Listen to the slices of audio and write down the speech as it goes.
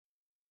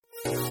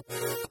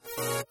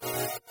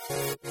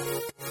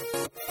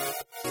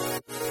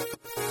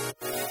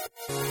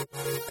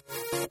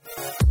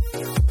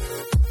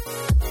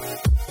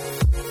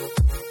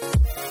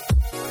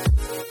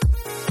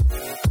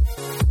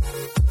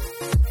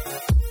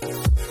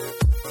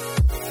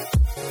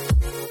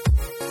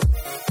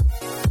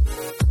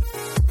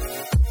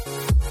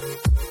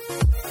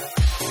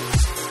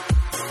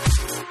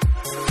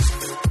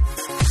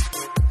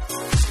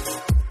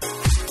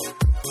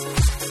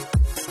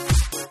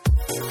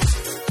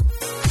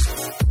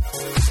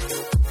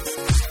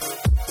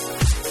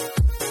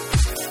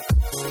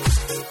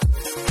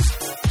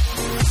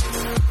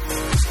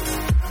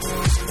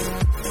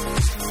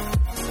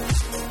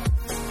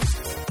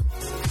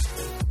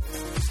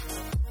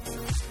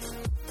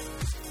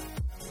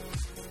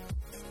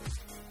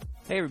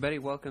Hey everybody,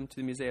 welcome to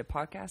the Musea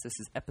Podcast. This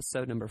is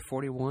episode number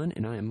 41,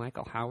 and I am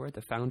Michael Howard,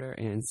 the founder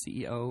and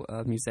CEO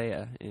of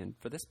Musea. And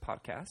for this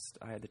podcast,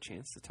 I had the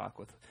chance to talk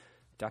with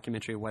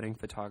documentary wedding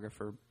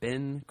photographer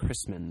Ben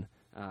Chrisman.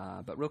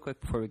 But real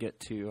quick before we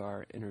get to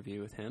our interview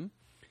with him,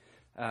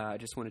 I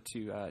just wanted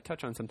to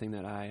touch on something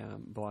that I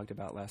blogged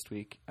about last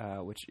week,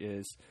 which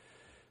is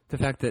the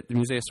fact that the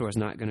Musea store is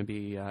not going to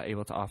be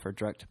able to offer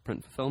direct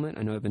print fulfillment.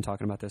 I know I've been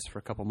talking about this for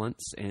a couple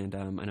months, and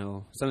I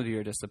know some of you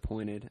are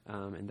disappointed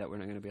in that we're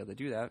not going to be able to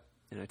do that,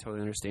 and I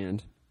totally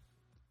understand.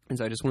 And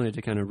so I just wanted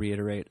to kind of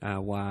reiterate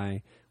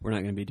why we're not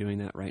going to be doing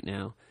that right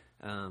now.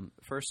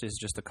 First is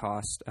just the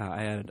cost.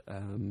 I had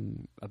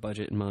a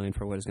budget in mind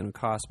for what it's going to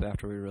cost, but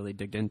after we really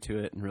digged into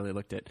it and really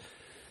looked at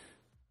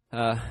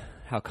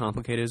how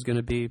complicated it's going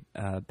to be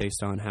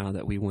based on how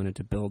that we wanted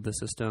to build the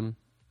system,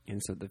 and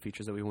so the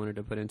features that we wanted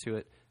to put into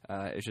it,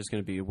 it's just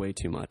going to be way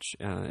too much.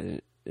 And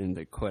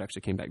the quote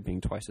actually came back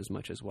being twice as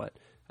much as what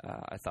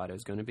I thought it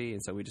was going to be.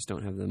 And so we just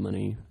don't have the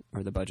money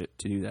or the budget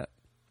to do that.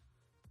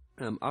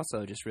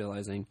 Also, just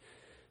realizing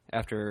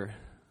after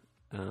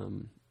I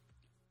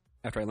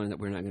learned that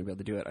we're not going to be able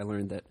to do it,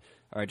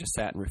 I just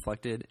sat and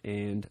reflected.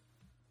 And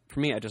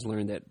for me, I just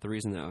learned that the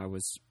reason that I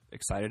was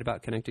excited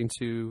about connecting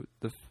to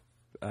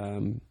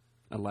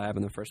a lab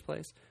in the first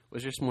place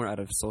was just more out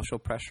of social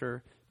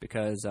pressure,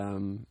 because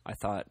I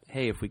thought,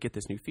 hey, if we get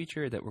this new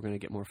feature, that we're going to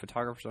get more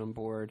photographers on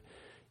board,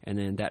 and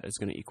then that is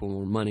going to equal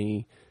more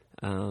money.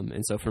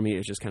 And so for me,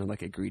 it's just kind of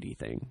like a greedy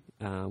thing,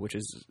 which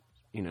is,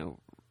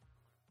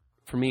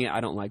 for me,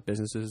 I don't like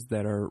businesses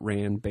that are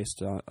ran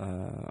based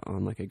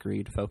on like a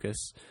greed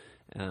focus.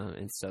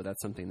 And so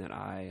that's something that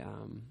I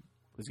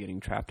was getting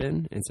trapped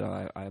in. And so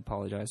I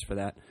apologize for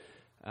that.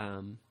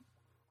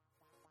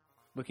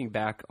 Looking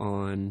back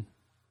on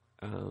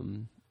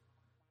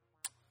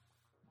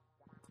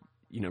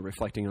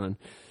reflecting on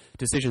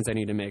decisions I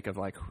need to make of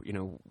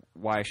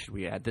why should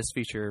we add this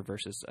feature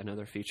versus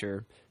another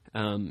feature,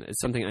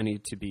 it's something I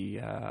need to be,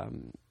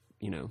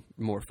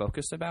 more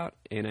focused about.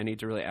 And I need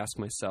to really ask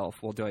myself,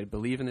 well, do I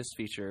believe in this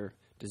feature?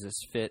 Does this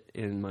fit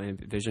in my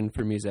vision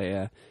for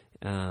Musea,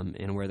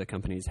 and where the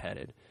company is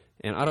headed?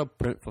 And auto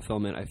print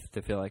fulfillment, I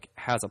feel like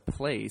has a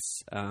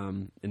place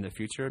in the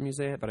future of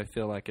Musea, but I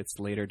feel like it's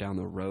later down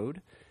the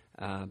road.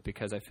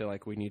 Because I feel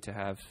like we need to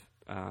have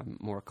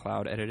more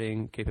cloud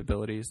editing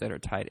capabilities that are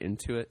tied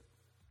into it.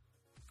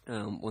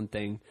 One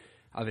thing,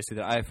 obviously,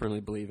 that I firmly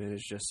believe in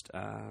is just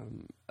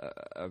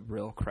a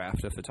real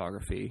craft of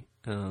photography,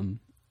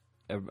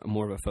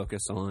 more of a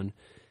focus on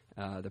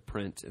the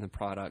print and the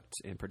product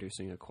and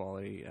producing a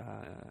quality,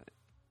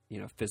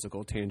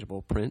 physical,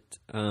 tangible print.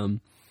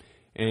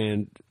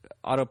 And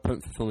auto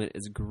print fulfillment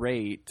is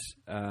great,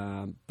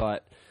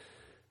 but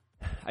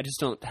I just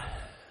don't...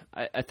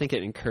 I think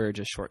it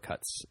encourages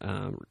shortcuts,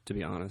 to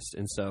be honest.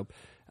 And so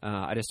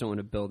I just don't want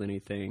to build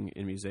anything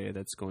in Musea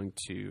that's going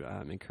to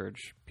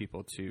encourage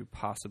people to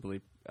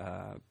possibly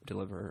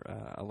deliver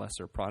a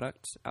lesser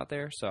product out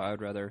there. So I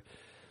would rather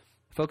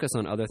focus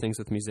on other things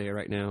with Musea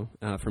right now.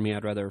 For me,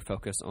 I'd rather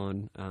focus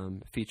on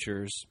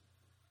features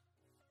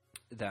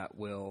that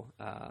will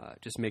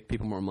just make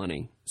people more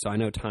money. So I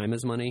know time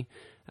is money.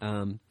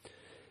 Musea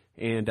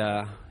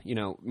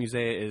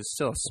is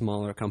still a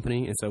smaller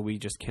company, and so we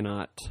just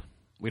cannot...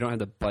 We don't have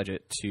the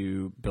budget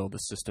to build a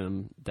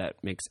system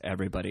that makes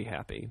everybody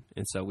happy.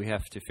 And so we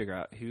have to figure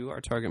out who our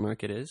target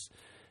market is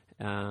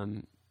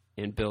and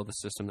build a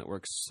system that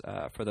works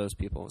for those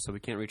people. So we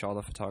can't reach all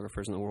the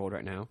photographers in the world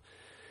right now.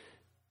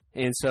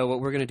 And so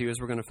what we're going to do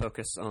is we're going to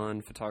focus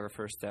on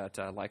photographers that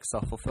like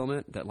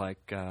self-fulfillment, that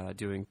like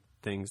doing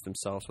things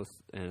themselves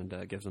and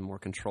gives them more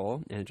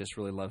control, and just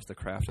really loves the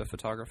craft of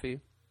photography.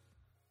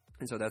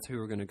 And so that's who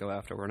we're going to go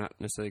after. We're not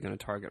necessarily going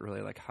to target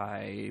really like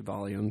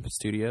high-volume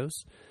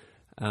studios.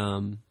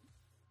 And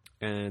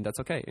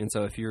that's okay. And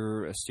so if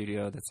you're a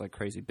studio that's like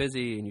crazy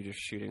busy and you're just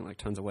shooting like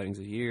tons of weddings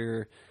a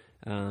year,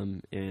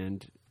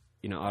 and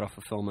auto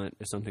fulfillment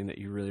is something that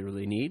you really,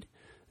 really need,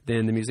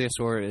 then the Musea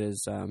store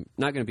is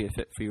not going to be a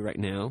fit for you right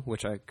now,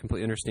 which I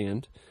completely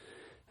understand.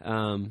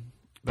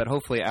 But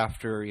hopefully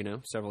after,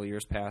 several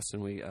years pass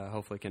and we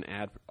hopefully can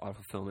add auto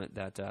fulfillment,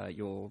 that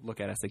you'll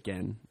look at us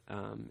again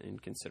and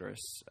consider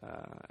us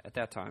at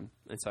that time.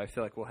 And so I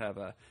feel like we'll have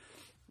a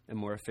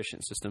more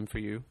efficient system for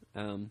you.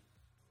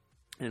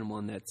 And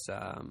one that's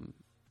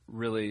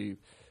really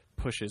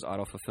pushes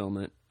auto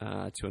fulfillment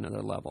to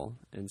another level.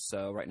 And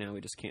so right now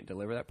we just can't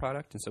deliver that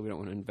product, and so we don't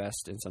want to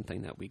invest in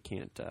something that we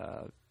can't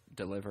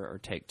deliver or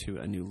take to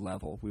a new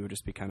level. We would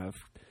just be kind of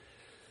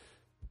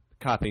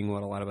copying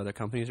what a lot of other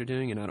companies are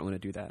doing, and I don't want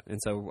to do that.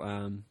 And so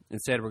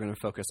instead we're going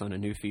to focus on a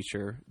new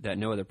feature that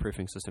no other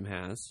proofing system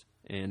has,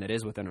 and that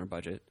is within our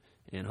budget,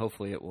 and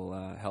hopefully it will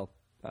help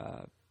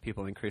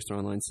people increase their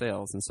online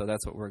sales. And so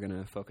that's what we're going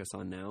to focus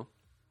on now.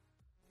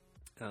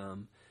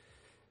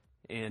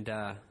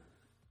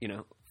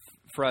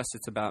 For us,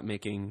 it's about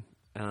making,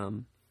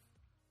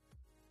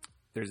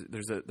 there's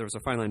a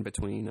fine line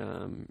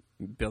between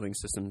building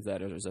systems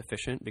that are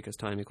efficient because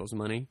time equals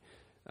money,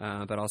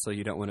 but also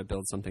you don't want to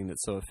build something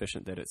that's so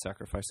efficient that it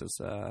sacrifices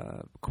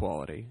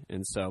quality.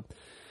 And so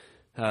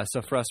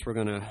So for us, we're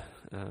going to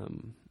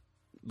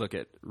look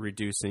at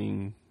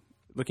looking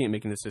at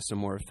making the system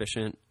more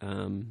efficient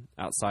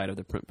outside of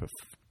the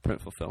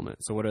print fulfillment.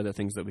 So what are the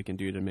things that we can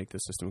do to make the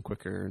system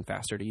quicker and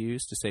faster to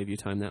use to save you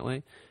time that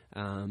way,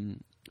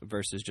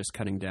 versus just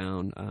cutting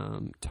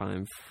down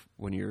time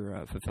when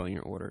you're fulfilling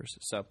your orders.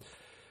 So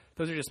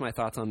those are just my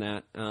thoughts on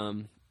that.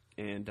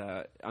 And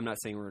I'm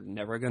not saying we're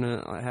never going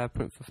to have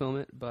print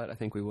fulfillment, but I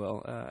think we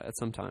will at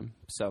some time.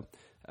 So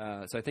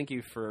I thank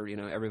you for,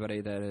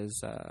 everybody that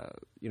has,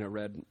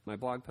 read my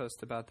blog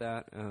post about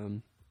that,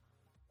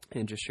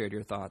 and just shared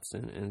your thoughts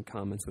and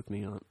comments with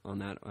me on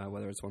that,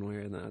 whether it's one way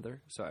or the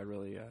other. So I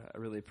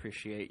really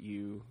appreciate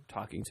you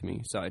talking to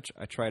me. So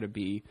I try to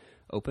be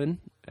open,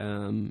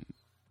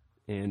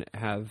 and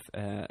have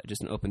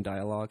just an open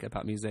dialogue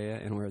about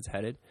Musea and where it's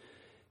headed.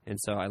 And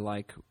so I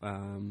like,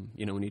 when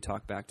you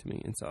talk back to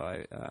me. And so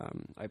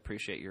I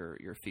appreciate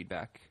your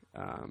feedback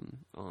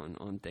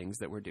on things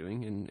that we're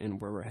doing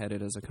and where we're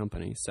headed as a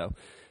company. So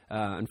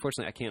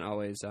unfortunately, I can't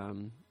always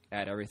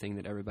add everything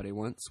that everybody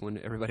wants when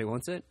everybody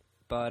wants it.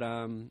 But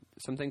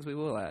some things we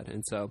will add.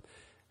 And so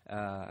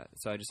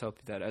I just hope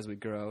that as we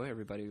grow,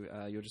 everybody,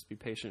 you'll just be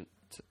patient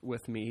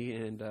with me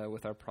and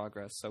with our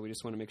progress. So we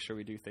just want to make sure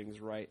we do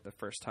things right the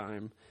first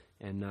time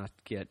and not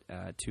get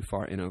too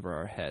far in over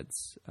our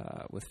heads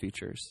with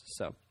features.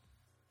 So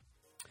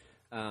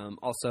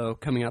also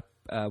coming up,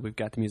 we've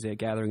got the Musea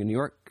Gathering in New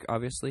York,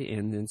 obviously,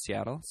 and in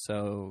Seattle.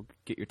 So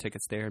get your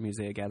tickets there,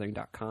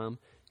 museagathering.com.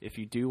 If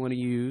you do want to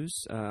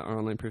use our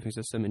online proofing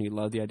system and you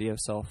love the idea of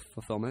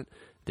self-fulfillment,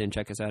 then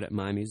check us out at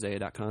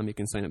mymusea.com. You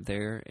can sign up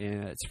there,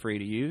 and it's free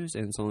to use,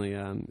 and it's only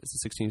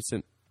it's a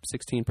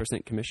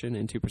 16% commission,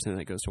 and 2% of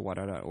that goes to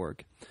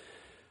water.org.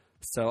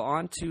 So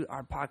on to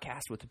our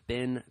podcast with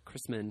Ben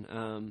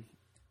Chrisman.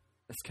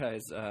 This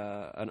guy's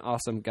an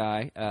awesome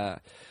guy.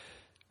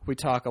 We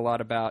talk a lot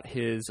about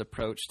his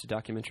approach to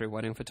documentary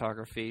wedding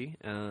photography.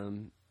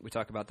 We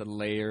talk about the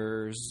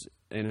layers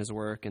in his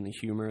work and the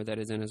humor that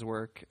is in his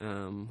work.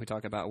 We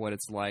talk about what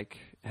it's like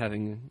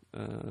having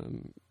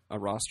a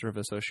roster of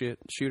associate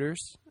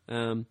shooters.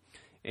 And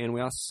we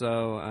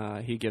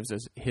also, he gives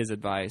us his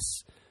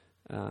advice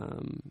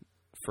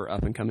for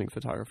up-and-coming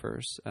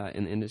photographers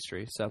in the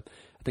industry. So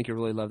I think you'll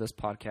really love this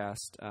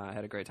podcast. I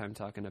had a great time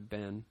talking to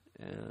Ben,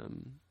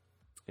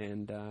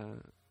 and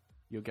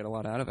you'll get a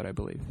lot out of it, I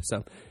believe.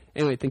 So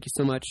anyway, thank you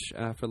so much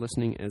for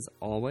listening as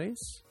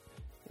always,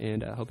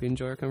 and I hope you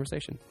enjoy our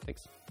conversation.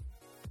 Thanks.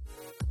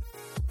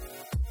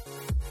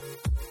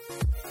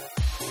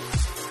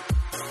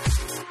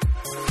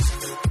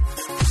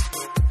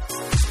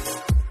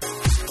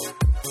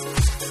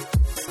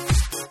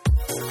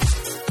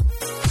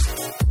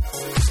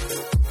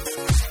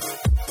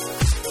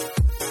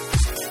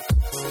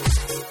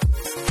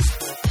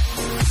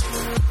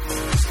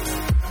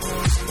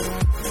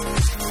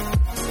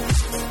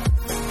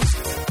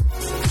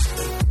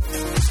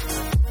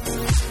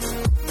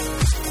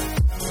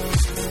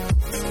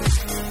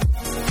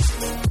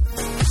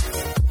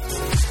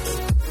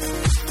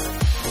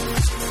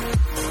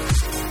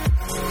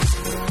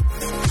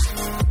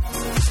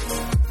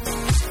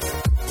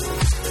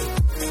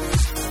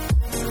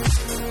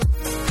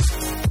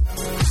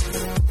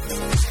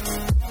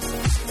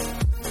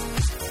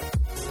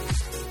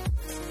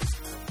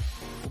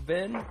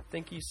 Ben,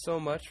 thank you so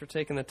much for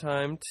taking the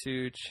time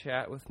to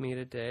chat with me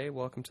today.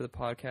 Welcome to the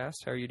podcast.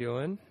 How are you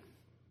doing?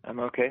 I'm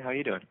okay. How are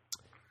you doing?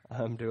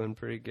 I'm doing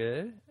pretty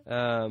good.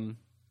 Well,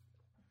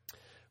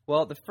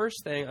 the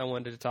first thing I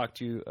wanted to talk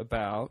to you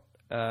about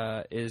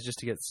is just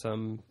to get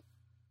some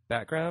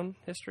background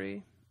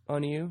history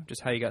on you,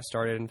 just how you got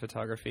started in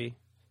photography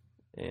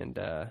and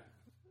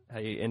how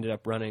you ended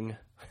up running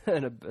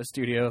in a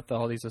studio with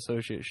all these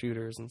associate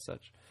shooters and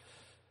such.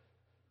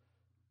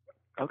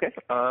 Okay.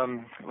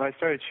 Well, I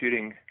started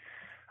shooting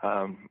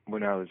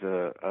when I was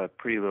a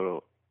pretty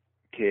little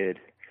kid,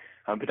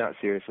 but not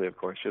seriously, of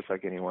course, just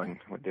like anyone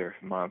with their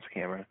mom's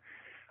camera.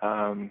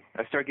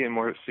 I started getting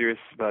more serious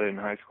about it in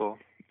high school,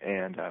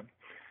 and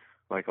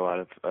like a lot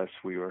of us,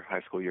 we were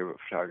high school yearbook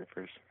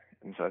photographers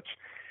and such.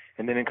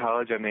 And then in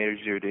college, I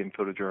majored in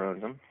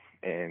photojournalism,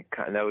 and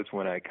that was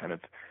when I kind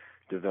of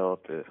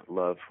developed a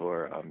love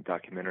for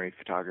documentary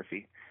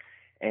photography.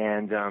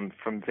 And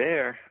from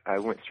there, I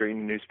went straight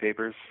into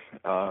newspapers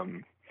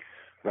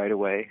right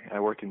away. I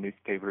worked in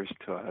newspapers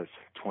till I was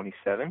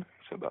 27,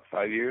 so about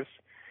 5 years.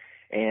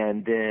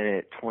 And then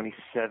at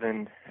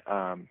 27,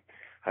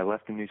 I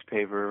left the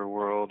newspaper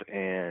world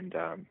and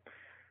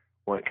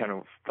kind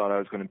of thought I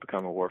was going to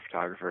become a war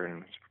photographer and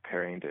was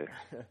preparing to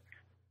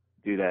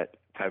do that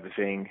type of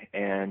thing.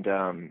 And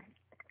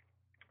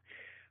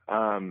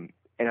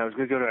I was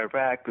going to go to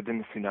Iraq, but then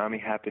the tsunami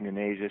happened in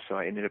Asia, so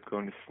I ended up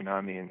going to the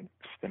tsunami and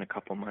spent a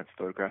couple months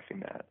photographing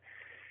that.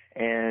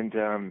 And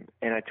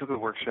I took a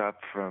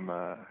workshop from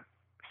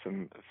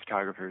some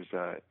photographers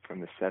from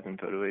the Seven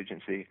Photo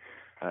Agency,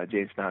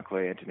 James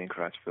Knockley, Antonin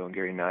Crotchville, and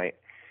Gary Knight.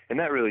 And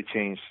that really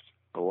changed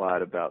a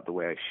lot about the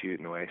way I shoot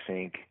and the way I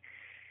think.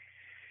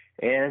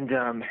 And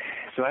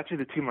so after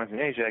the 2 months in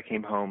Asia, I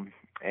came home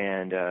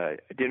and I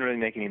didn't really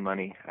make any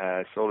money.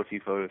 I sold a few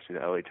photos to the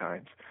LA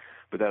Times,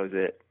 but that was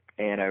it.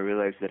 And I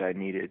realized that I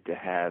needed to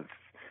have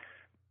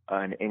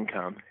an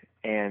income,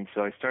 and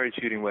so I started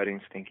shooting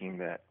weddings, thinking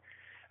that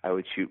I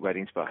would shoot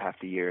weddings about half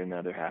the year, and the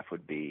other half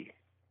would be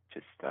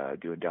just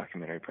doing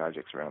documentary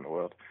projects around the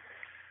world.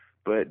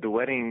 But the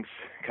weddings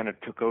kind of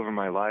took over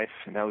my life,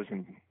 and that was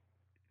in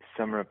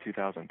summer of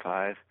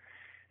 2005,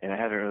 and I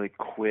haven't really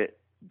quit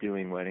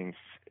doing weddings,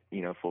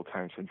 full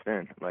time since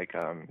then. Like,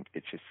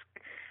 it's just,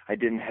 I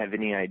didn't have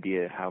any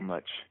idea how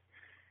much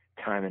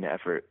time and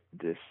effort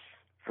this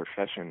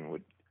profession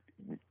would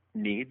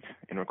needs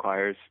and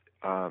requires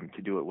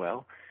to do it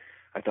well.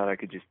 I thought I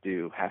could just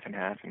do half and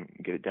half and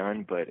get it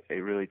done, but it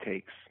really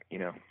takes,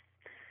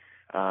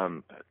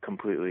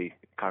 completely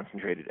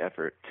concentrated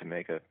effort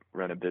to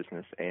run a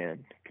business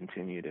and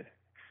continue to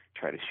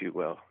try to shoot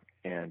well.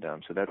 And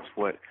so that's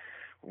what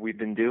we've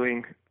been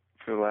doing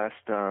for the last,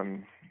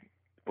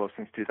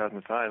 since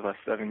 2005, last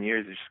 7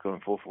 years, is just going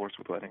full force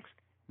with weddings.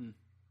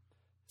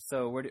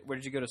 So where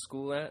did you go to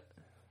school at?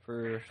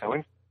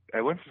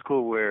 I went to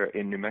school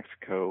in New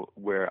Mexico,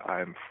 where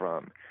I'm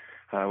from.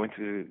 I went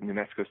to New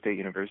Mexico State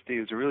University.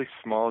 It was a really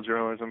small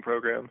journalism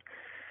program,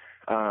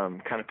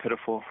 kind of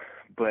pitiful,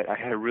 but I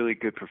had a really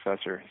good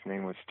professor. His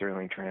name was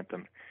Sterling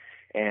Trantham,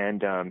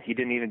 and he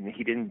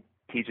didn't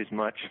teach us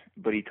much,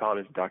 but he taught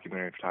us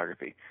documentary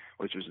photography,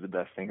 which was the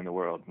best thing in the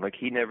world. Like,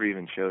 he never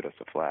even showed us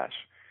a flash.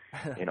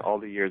 In all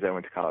the years I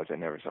went to college, I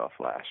never saw a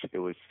flash. It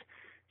was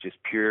just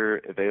pure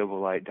available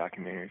light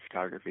documentary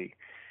photography.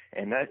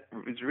 And that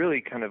was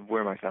really kind of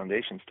where my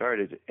foundation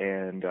started,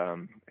 and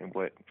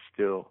what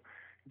still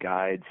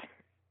guides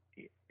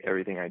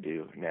everything I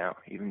do now.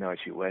 Even though I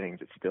shoot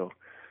weddings, it still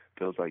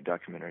feels like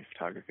documentary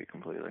photography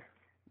completely.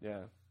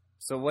 Yeah.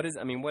 So what is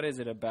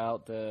it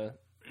about the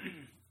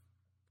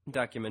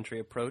documentary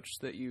approach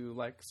that you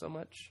like so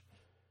much?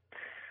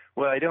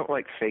 Well, I don't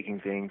like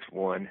faking things,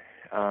 one.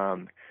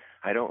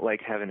 I don't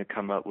like having to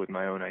come up with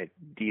my own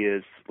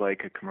ideas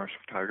like a commercial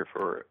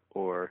photographer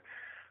or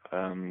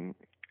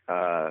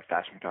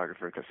fashion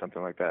photographer, or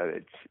something like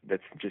that.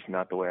 That's just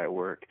not the way I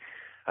work.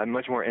 I'm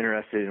much more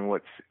interested in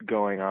what's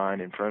going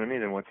on in front of me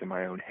than what's in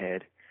my own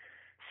head.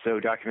 So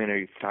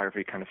documentary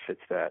photography kind of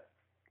fits that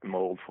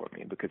mold for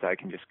me, because I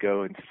can just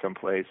go into some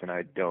place and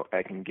I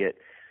can get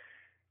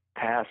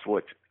past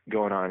what's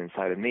going on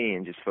inside of me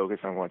and just focus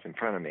on what's in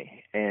front of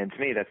me. And to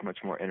me, that's much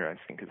more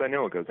interesting, because I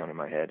know what goes on in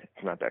my head.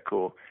 It's not that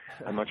cool.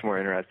 I'm much more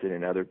interested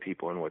in other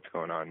people and what's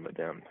going on with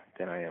them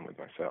than I am with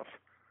myself.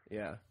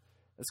 Yeah.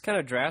 It's kind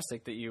of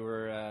drastic that you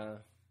were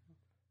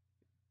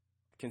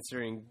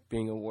considering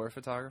being a war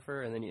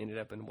photographer, and then you ended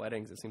up in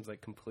weddings. It seems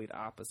like complete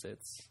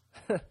opposites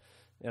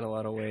in a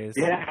lot of ways.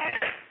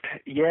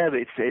 Yeah, but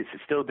it's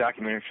still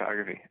documentary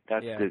photography.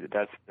 That's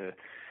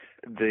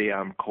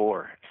the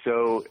core.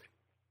 So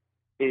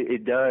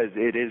it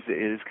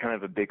is kind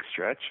of a big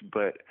stretch,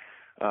 but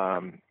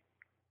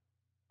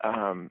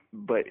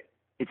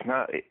it's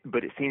not.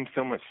 But it seems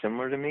so much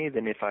similar to me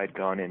than if I'd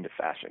gone into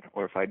fashion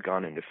or if I'd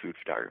gone into food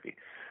photography.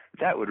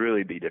 That would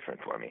really be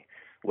different for me.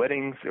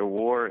 Weddings or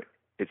war,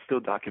 it's still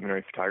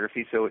documentary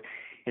photography. So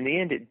in the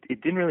end,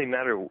 it didn't really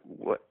matter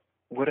what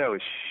I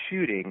was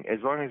shooting,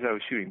 as long as I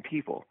was shooting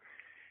people.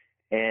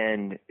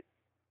 And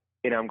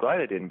I'm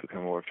glad I didn't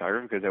become a war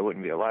photographer, because I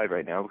wouldn't be alive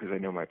right now, because I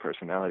know my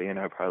personality, and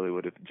I probably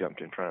would have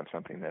jumped in front of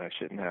something that I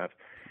shouldn't have.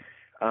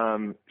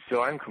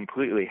 So I'm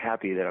completely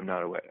happy that I'm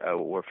not a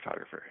war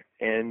photographer.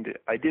 And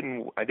I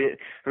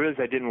realized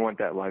I didn't want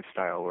that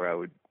lifestyle where I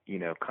would,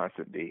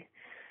 constantly,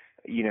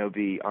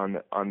 be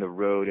on the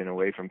road and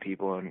away from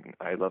people. And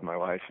I love my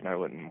wife, and I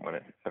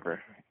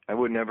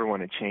would never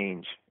want to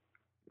change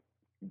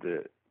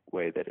the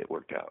way that it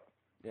worked out.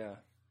 Yeah.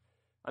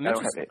 I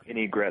don't have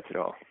any regrets at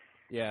all.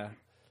 Yeah.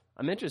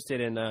 I'm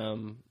interested in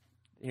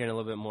hearing a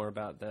little bit more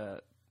about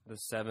the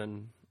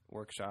Seven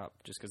workshop,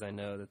 just because I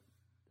know that,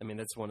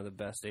 that's one of the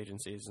best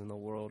agencies in the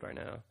world right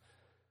now.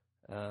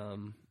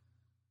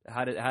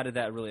 How did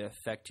that really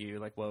affect you?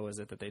 Like, what was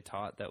it that they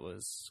taught that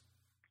was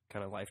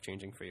kind of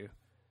life-changing for you?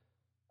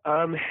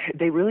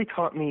 They really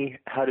taught me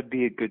how to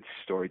be a good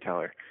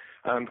storyteller.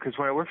 Because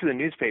when I worked for the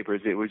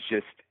newspapers, it was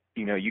just,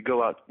 you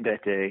go out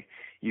that day,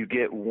 you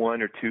get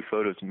 1 or 2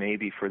 photos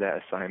maybe for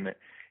that assignment,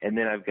 and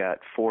then I've got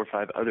 4 or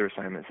 5 other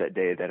assignments that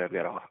day that I've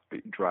got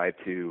to drive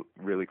to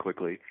really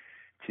quickly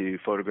to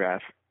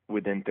photograph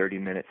within 30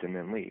 minutes and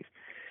then leave.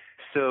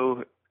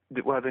 So,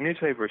 the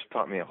newspapers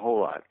taught me a whole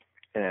lot,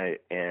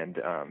 and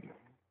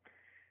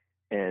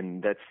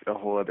that's a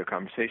whole other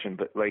conversation.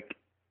 But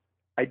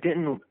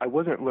I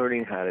wasn't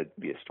learning how to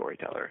be a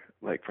storyteller,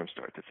 like, from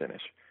start to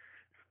finish.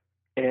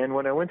 And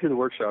when I went to the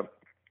workshop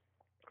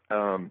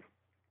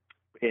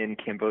in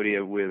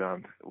Cambodia with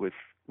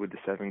the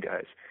 7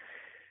 guys,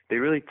 they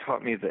really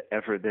taught me the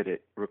effort that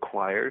it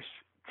requires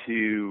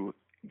to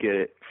get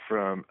it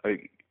to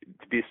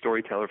be a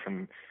storyteller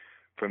from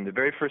the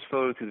very first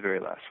photo to the very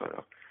last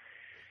photo.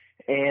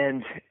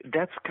 And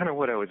that's kind of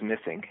what I was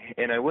missing.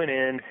 And I went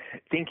in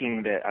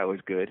thinking that I was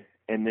good,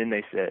 and then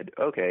they said,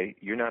 okay,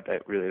 you're not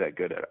really that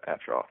good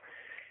after all.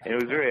 And it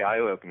was very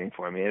eye-opening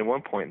for me. And at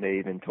one point, they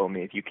even told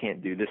me, if you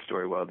can't do this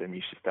story well, then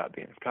you should stop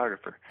being a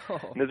photographer. Oh.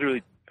 And it was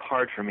really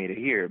hard for me to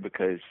hear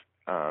because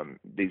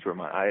these were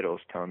my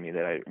idols telling me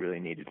that I really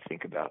needed to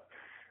think about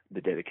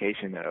the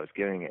dedication that I was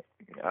giving it.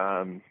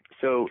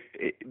 So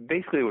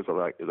basically it was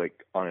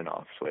like on and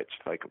off switch.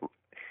 Like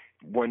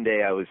one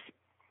day I was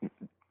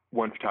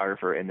one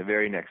photographer, and the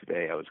very next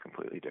day I was a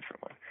completely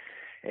different one.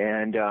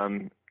 And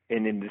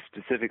in this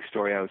specific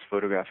story, I was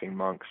photographing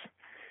monks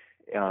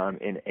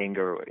in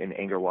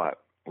Angkor Wat,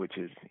 which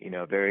is,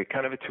 very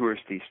kind of a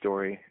touristy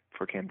story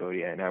for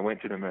Cambodia. And I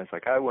went to them and I was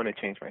like, I want to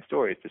change my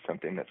stories to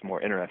something that's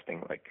more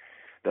interesting. Like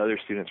the other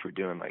students were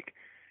doing, like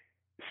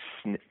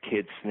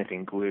kids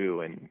sniffing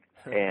glue and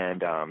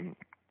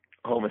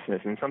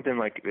homelessness, and something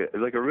like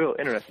a real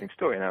interesting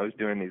story. And I was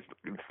doing this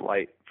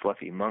light,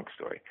 fluffy monk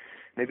story.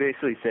 And they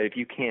basically said, if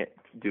you can't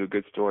do a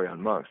good story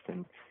on monks,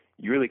 then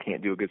you really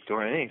can't do a good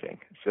story on anything.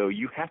 So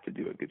you have to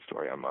do a good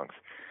story on monks.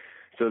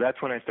 So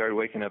that's when I started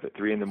waking up at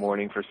 3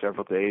 a.m. for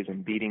several days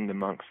and beating the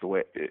monks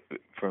away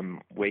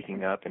from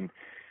waking up. And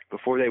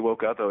before they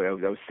woke up, I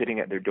was sitting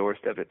at their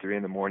doorstep at 3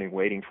 a.m.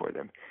 waiting for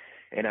them.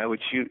 And I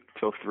would shoot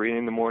till 3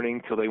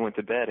 a.m. till they went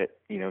to bed at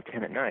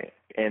 10 at night.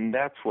 And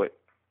that's what,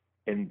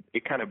 and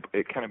it kind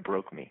of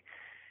broke me.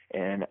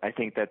 And I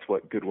think that's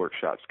what good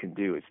workshops can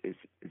do is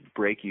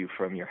break you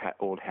from your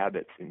old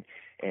habits and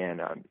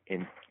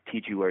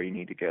teach you where you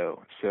need to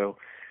go. So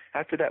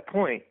after that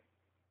point,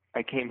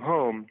 I came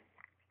home.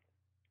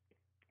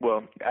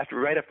 Well,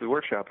 right after the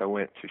workshop, I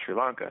went to Sri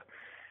Lanka,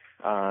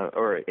 I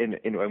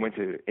went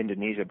to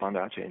Indonesia, Banda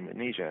Aceh,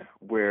 Indonesia,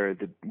 where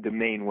the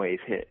main wave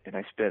hit, and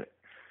I spent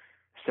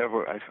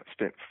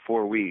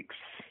 4 weeks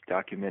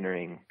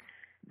documenting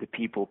the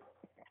people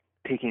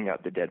picking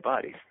up the dead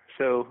bodies.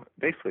 So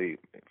basically,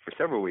 for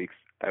several weeks,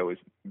 I was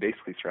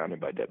basically surrounded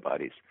by dead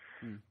bodies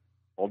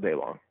all day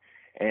long,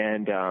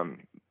 and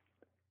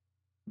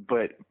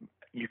but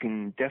you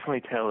can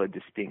definitely tell a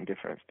distinct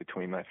difference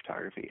between my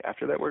photography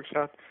after that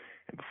workshop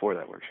and before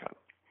that workshop.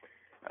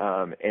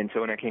 And so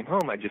when I came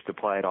home, I just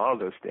applied all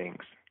those things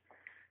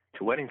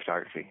to wedding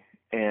photography.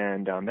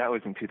 And that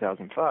was in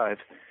 2005.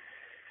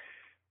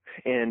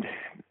 And,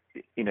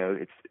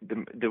 it's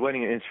the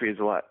wedding industry is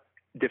a lot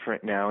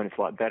different now, and it's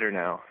a lot better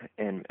now.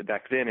 And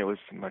back then it was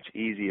much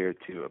easier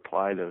to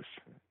apply those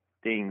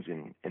things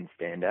and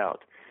stand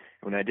out.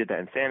 When I did that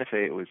in Santa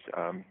Fe, it was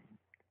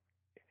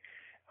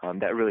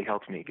that really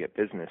helped me get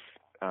business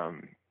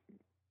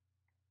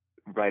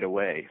right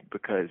away,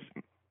 because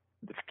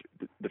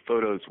the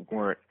photos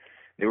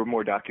they were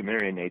more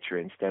documentary in nature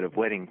instead of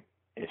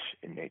wedding-ish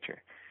in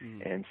nature.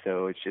 And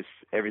so it's just,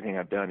 everything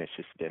I've done, it's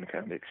just been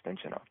kind of an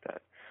extension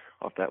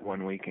off that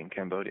 1 week in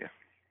Cambodia.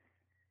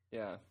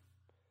 Yeah.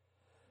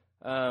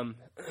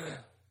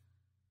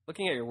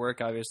 Looking at your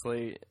work,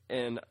 obviously,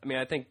 and I mean,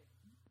 I think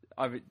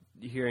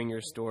hearing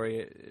your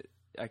story,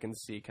 I can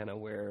see kind of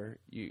where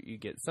you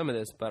get some of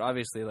this, but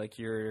obviously, like,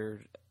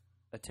 your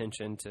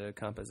attention to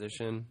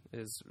composition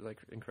is like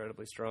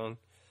incredibly strong.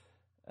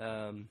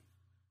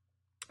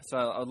 So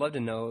I would love to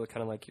know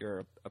kind of like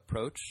your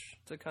approach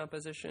to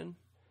composition,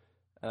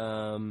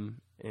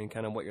 and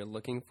kind of what you're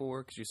looking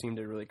for, because you seem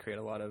to really create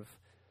a lot of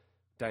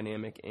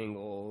dynamic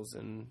angles,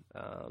 and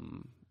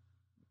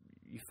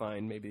you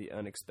find maybe the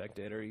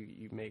unexpected, or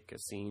you make a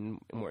scene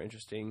more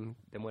interesting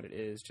than what it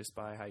is just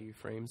by how you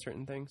frame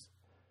certain things.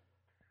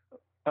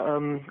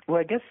 Well,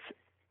 I guess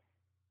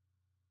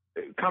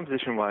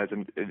composition-wise,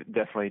 I'm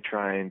definitely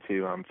trying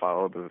to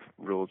follow the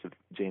rules of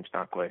James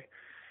Nachtwey,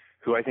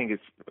 who I think is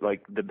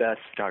like the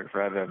best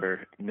photographer I've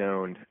ever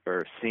known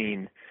or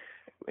seen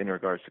in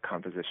regards to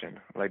composition.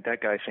 Like,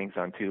 that guy thinks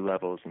on 2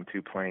 levels and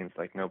 2 planes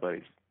like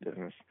nobody's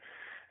business.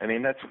 I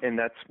mean, that's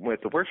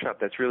with the workshop,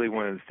 that's really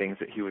one of the things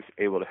that he was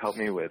able to help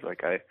me with.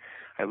 Like, I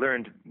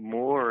learned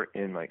more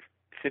in like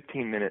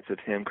 15 minutes of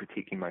him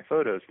critiquing my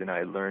photos than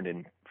I learned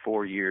in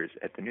 4 years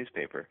at the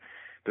newspaper,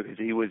 because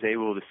he was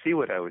able to see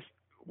what I was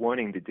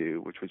wanting to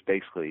do, which was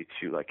basically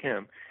shoot like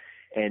him,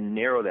 and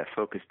narrow that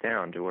focus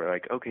down to where,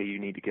 like, okay, you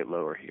need to get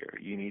lower here,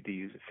 you need to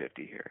use a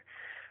 50 here.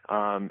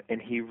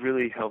 And he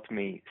really helped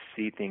me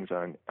see things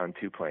on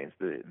 2 planes,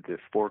 the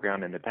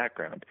foreground and the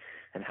background,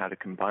 and how to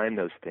combine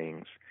those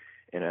things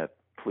in a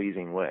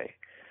pleasing way.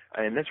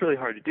 And that's really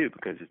hard to do,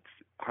 because it's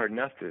hard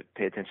enough to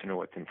pay attention to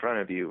what's in front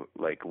of you,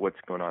 like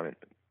what's going on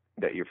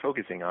that you're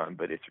focusing on,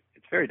 but it's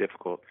very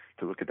difficult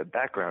to look at the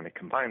background and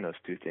combine those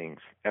 2 things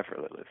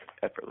effortlessly.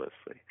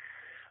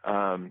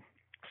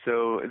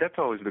 So that's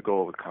always the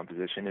goal with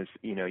composition is,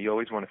 you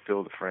always want to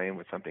fill the frame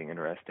with something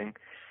interesting.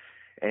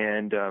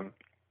 And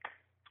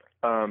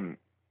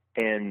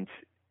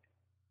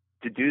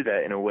to do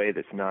that in a way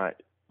that's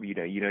not, you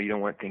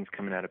don't want things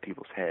coming out of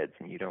people's heads,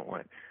 and you don't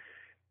want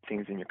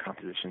things in your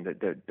composition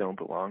that don't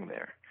belong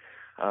there.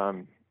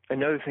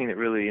 Another thing that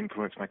really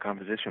influenced my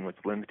composition was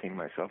limiting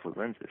myself with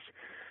lenses.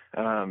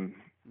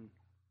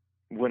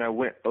 When I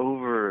went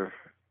over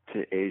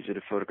to Asia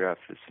to photograph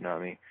the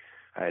tsunami,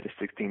 I had a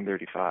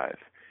 16-35.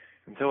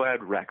 And so I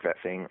had rack that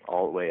thing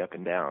all the way up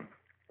and down.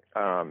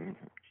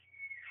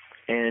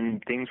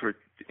 And things were,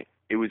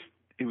 it was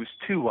was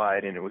too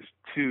wide and it was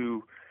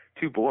too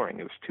boring.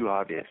 It was too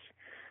obvious.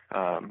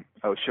 I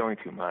was showing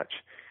too much.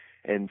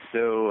 And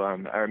so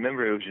I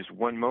remember it was just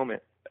one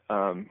moment.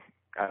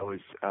 I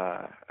was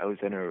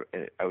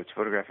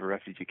photographing a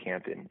refugee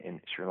camp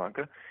in Sri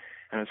Lanka,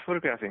 and I was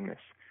photographing this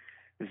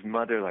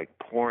mother like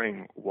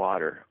pouring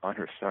water on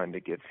her son to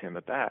give him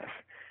a bath.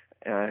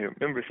 And I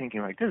remember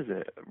thinking, like, this is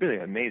a really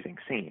amazing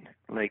scene.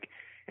 Like,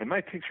 and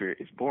my picture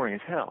is boring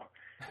as hell.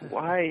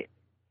 Why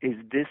is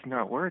this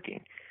not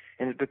working?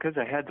 And it's because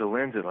I had the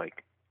lens at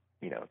like,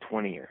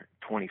 20 or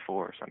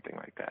 24 or something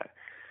like that.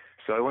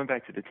 So I went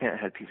back to the tent,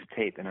 had a piece of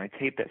tape, and I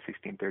taped that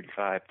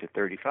 1635 to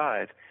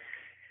 35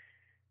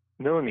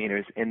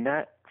 millimeters, and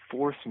that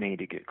forced me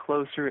to get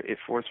closer. It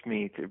forced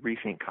me to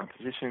rethink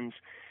compositions,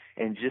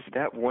 and just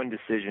that one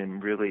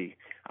decision really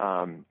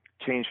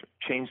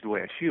changed the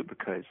way I shoot,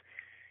 because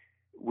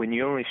when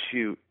you only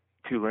shoot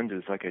two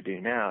lenses like I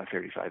do now,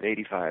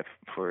 35-85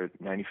 for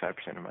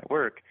 95% of my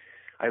work,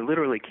 I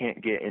literally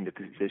can't get into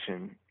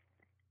positions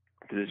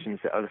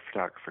that other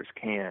photographers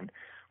can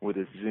with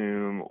a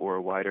zoom or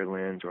a wider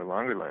lens or a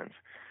longer lens.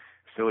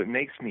 So it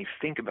makes me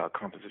think about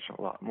composition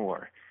a lot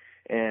more.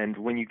 And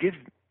when you give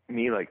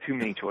me like too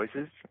many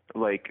choices,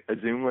 like a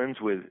zoom lens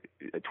with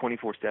a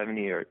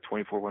 24-70 or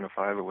 24-105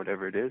 or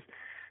whatever it is,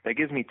 that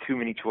gives me too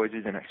many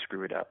choices and I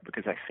screw it up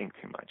because I think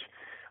too much.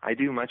 I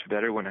do much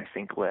better when I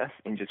think less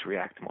and just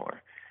react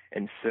more.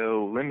 And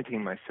so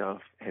limiting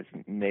myself has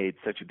made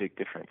such a big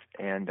difference.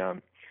 And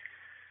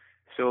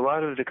so a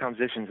lot of the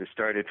compositions that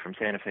started from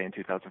Santa Fe in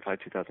 2005,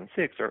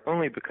 2006 are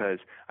only because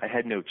I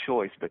had no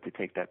choice but to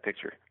take that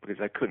picture, because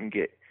I couldn't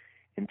get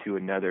into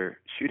another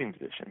shooting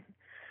position.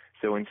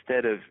 So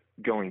instead of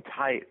going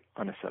tight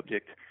on a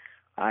subject,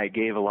 I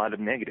gave a lot of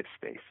negative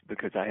space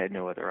because I had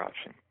no other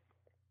option.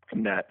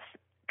 And that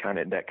kind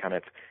of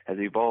has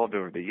evolved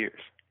over the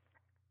years.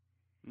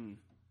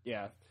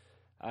 Yeah.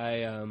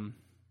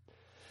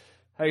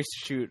 I used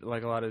to shoot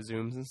like a lot of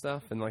zooms and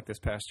stuff, and like this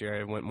past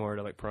year I went more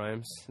to like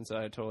primes, and so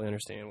I totally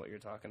understand what you're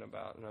talking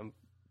about. And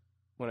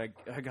when I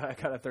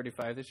got a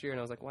 35 this year, and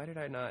I was like, why did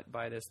I not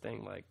buy this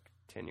thing like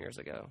 10 years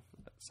ago?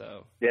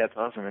 So yeah, it's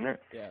awesome, isn't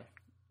it? Yeah.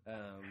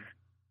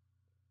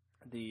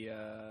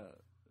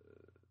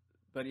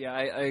 But yeah,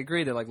 I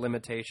agree that like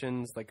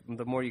limitations, like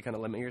the more you kind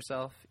of limit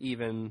yourself, it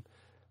even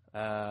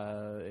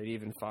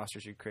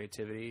fosters your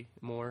creativity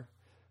more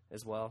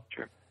as well.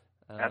 Sure.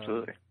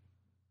 Absolutely.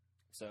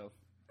 So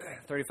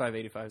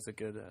 35-85 is a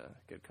good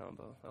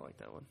combo. I like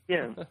that one.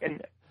 Yeah,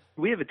 and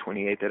we have a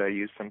 28 that I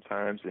use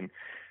sometimes, and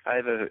I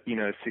have a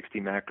 60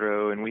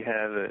 macro, and we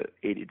have a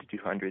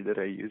 80-200 that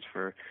I use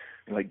for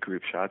like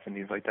group shots and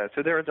things like that.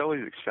 So there is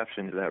always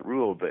exceptions to that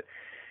rule. But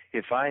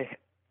if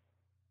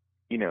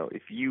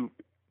you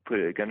put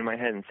a gun to my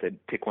head and said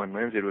pick one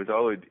lens, it would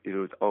always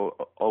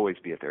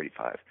be a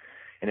 35.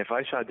 And if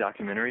I shot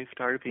documentary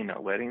photography,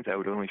 not weddings, I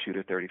would only shoot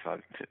a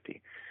 35 and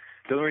 50.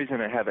 The only reason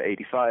I have an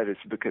 85 is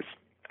because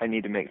I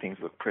need to make things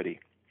look pretty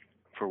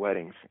for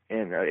weddings,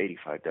 and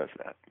 85 does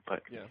that.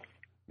 But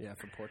yeah,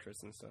 for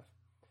portraits and stuff.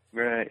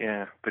 Right,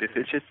 yeah. But if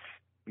it's just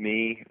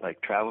me,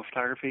 like travel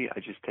photography, I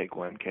just take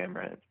one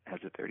camera and it has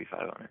a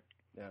 35 on it.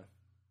 Yeah.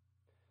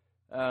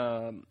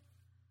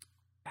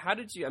 How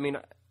did you? I mean,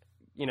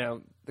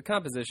 the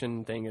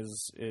composition thing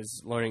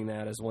is learning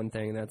that is one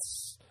thing.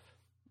 That's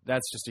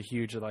just a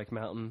huge like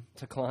mountain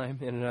to climb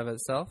in and of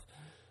itself.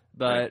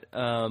 But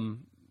right.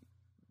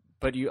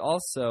 But you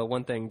also,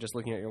 one thing just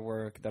looking at your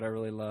work that I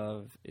really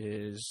love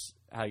is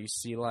how you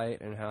see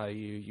light and how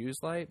you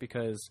use light,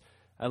 because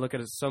I look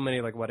at so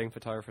many like wedding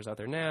photographers out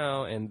there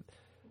now, and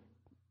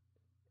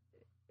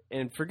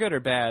for good or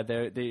bad,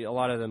 a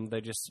lot of them,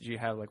 you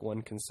have like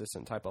one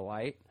consistent type of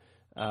light.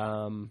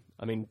 I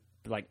mean,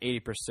 like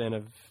 80%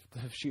 of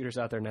the shooters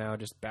out there now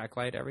just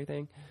backlight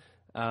everything.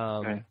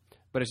 Right.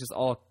 But it's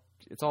all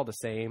the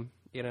same,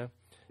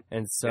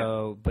 And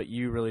so, but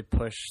you really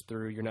push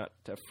through. You're not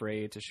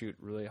afraid to shoot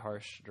really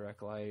harsh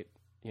direct light,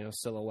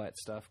 silhouette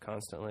stuff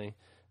constantly,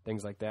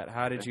 things like that.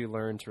 How did you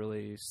learn to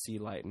really see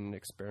light and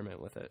experiment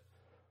with it?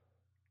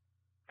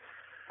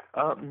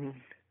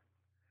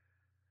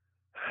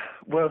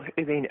 Well,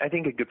 I mean, I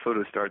think a good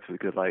photo starts with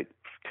good light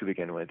to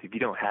begin with. If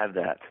you don't have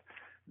that,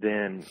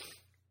 then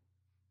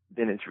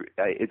it's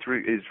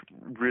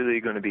really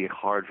going to be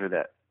hard for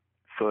that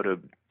photo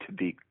to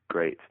be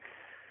great.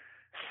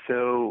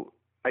 So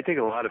I take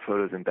a lot of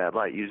photos in bad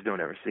light. You just don't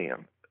ever see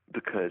them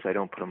because I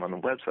don't put them on the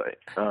website.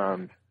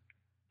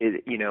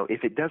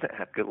 If it doesn't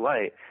have good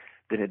light,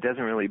 then it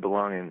doesn't really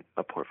belong in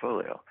a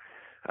portfolio,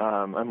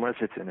 unless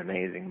it's an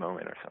amazing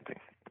moment or something,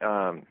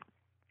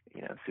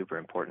 super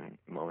important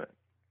moment.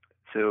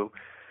 So,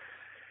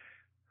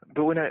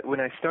 but when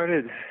I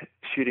started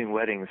shooting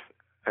weddings,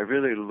 I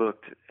really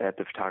looked at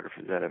the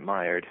photographers that I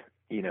admired,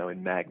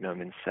 in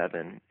Magnum and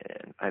Seven,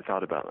 and I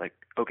thought about like,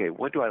 okay,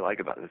 what do I like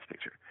about this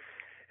picture?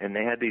 And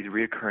they had these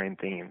recurring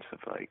themes of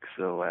like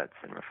silhouettes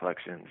and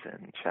reflections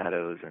and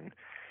shadows and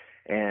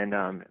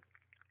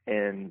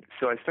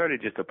so I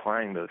started just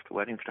applying those to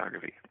wedding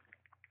photography.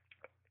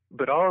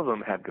 But all of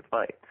them have good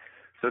light.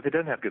 So if it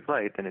doesn't have good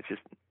light, then it's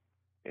just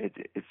It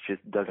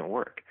just doesn't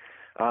work.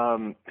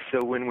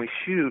 So when we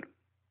shoot,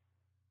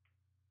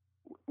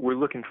 we're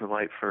looking for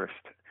light first,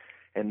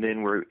 and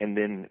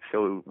then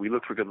so we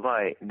look for good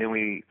light, and then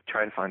we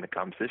try to find the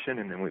composition,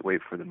 and then we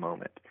wait for the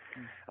moment.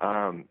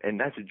 And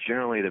that's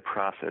generally the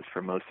process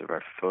for most of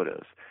our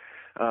photos.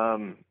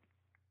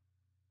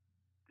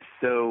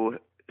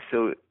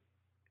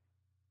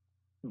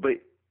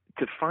 But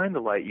to find the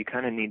light, you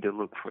kind of need to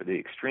look for the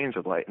extremes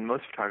of light, and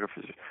most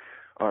photographers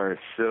are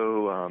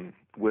so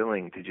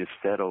willing to just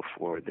settle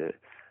for the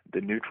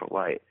neutral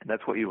light, and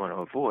that's what you want to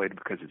avoid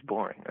because it's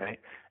boring, right?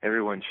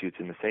 Everyone shoots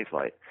in the safe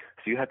light,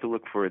 so you have to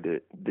look for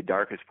the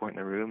darkest point in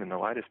the room and the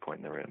lightest point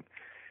in the room,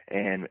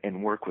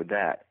 and work with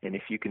that. And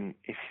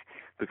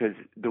because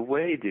the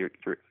way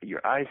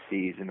your eye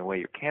sees and the way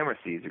your camera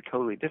sees are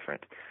totally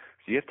different,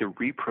 so you have to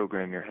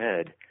reprogram your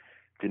head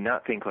to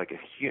not think like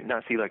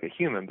not see like a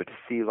human, but to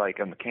see like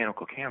a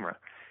mechanical camera.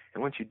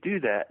 And once you do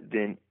that,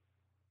 then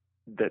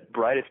the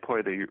brightest part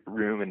of the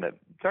room and the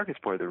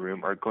darkest part of the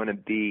room are going to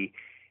be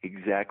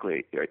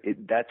exactly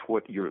that's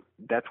what you're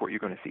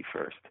going to see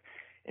first,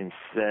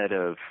 instead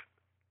of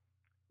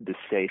the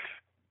safe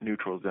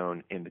neutral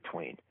zone in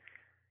between.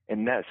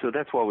 And that's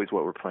always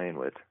what we're playing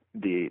with.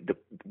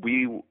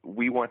 We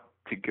want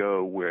to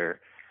go where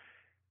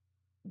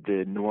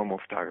the normal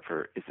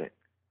photographer isn't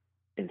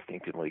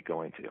instinctively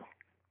going to. Does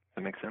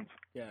that make sense?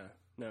 Yeah,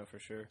 no, for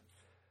sure.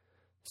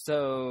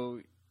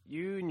 So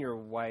you and your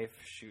wife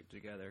shoot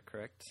together,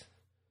 correct?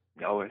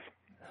 Always.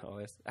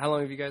 How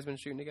long have you guys been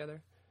shooting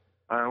together?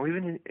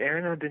 Aaron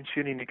and I have been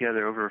shooting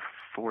together over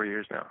 4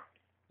 years now.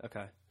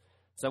 Okay.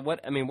 So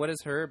what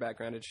is her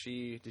background?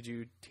 Did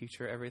you teach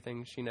her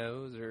everything she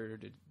knows, or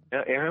did?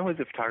 Aaron was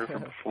a photographer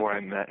before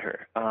I met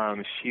her.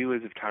 She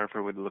was a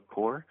photographer with Le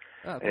Corps.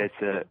 Oh, cool.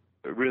 It's a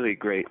really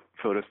great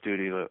photo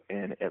studio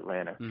in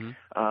Atlanta.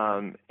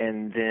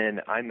 And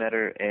then I met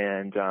her,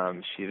 and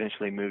she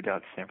eventually moved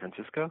out to San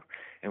Francisco,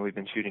 and we've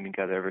been shooting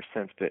together ever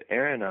since. But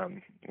Erin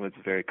was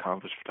a very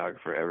accomplished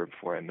photographer ever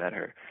before I met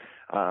her.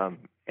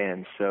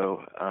 And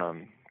so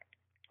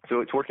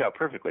it's worked out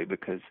perfectly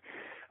because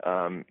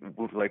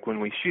like when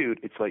we shoot,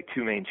 it's like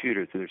two main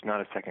shooters. So there's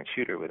not a second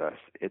shooter with us.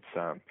 It's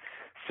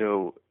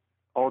so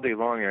all day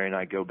long, Erin and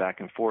I go back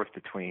and forth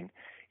between,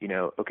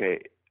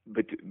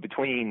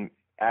 between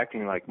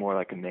acting like more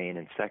like a main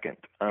and second.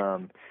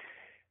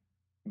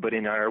 But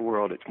in our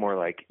world, it's more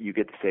like you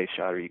get the safe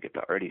shot or you get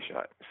the arty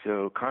shot.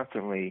 So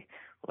constantly,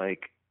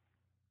 like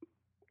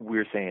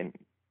we're saying,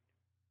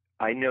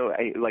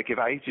 if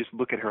I just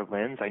look at her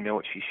lens, I know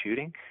what she's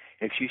shooting.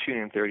 If she's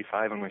shooting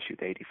 35, I'm going to shoot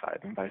the 85,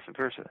 and vice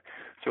versa.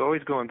 So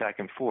always going back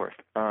and forth.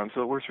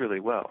 So it works really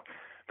well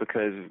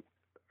because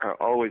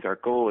our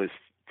goal is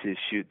to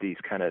shoot these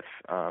kind of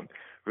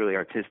really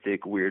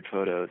artistic, weird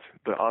photos,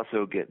 but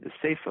also get the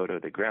safe photo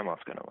that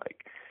Grandma's going to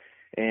like.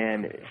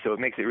 And so it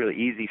makes it really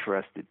easy for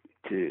us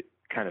to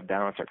kind of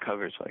balance our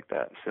coverage like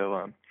that.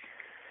 So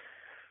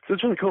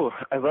it's really cool.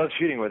 I love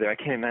shooting with her. I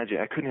couldn't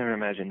ever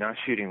imagine not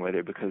shooting with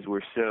her because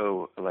we're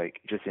so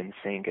like just in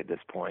sync at this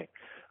point.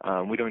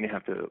 We don't even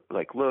have to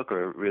like look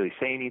or really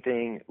say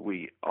anything.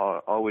 We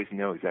always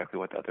know exactly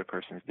what the other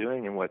person is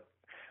doing and what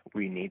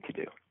we need to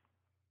do.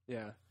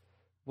 Yeah.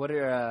 What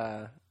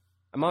are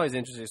I'm always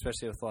interested,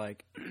 especially with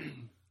like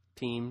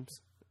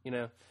teams.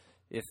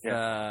 If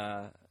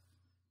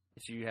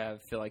you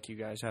feel like you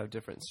guys have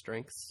different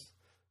strengths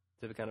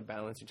to kind of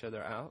balance each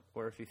other out,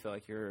 or if you feel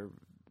like you're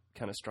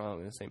kind of strong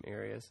in the same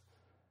areas.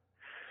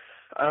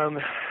 I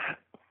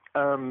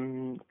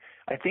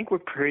think we're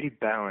pretty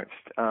balanced.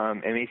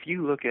 If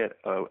you look at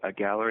a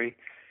gallery,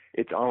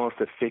 it's almost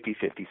a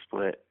 50-50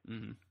 split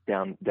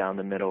down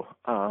the middle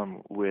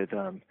with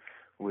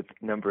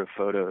number of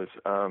photos.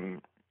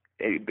 And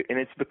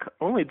it's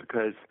only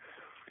because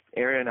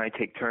Erin and I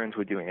take turns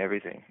with doing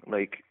everything.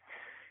 Like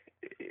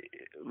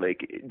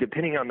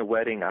depending on the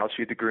wedding, I'll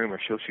shoot the groom or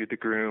she'll shoot the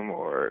groom,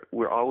 or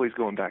we're always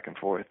going back and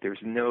forth.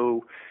 There's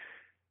no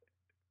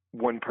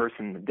one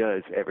person that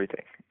does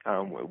everything.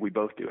 We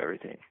both do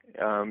everything.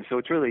 So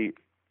it's really,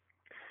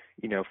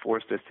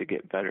 forced us to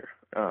get better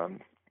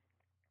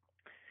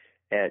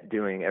at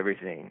doing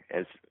everything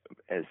as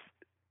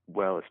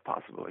well as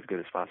possible, as good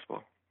as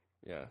possible.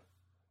 Yeah.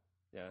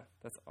 Yeah,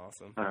 that's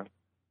awesome.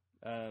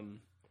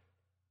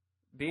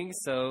 Being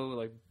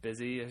so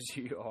busy as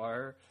you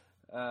are,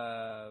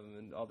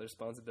 and all the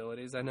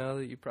responsibilities I know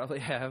that you probably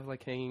have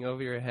hanging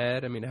over your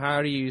head. I mean,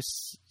 how do you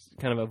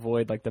kind of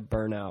avoid the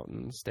burnout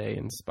and stay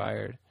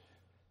inspired?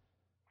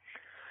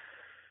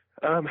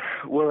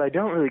 Well, I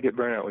don't really get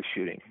burnout with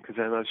shooting because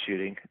I love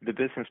shooting. The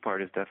business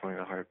part is definitely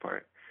the hard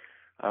part.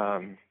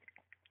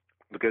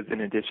 Because in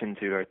addition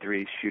to our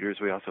 3 shooters,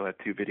 we also have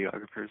 2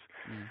 videographers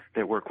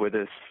that work with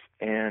us.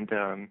 And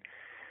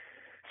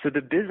so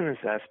the business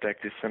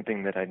aspect is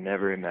something that I'd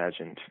never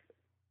imagined.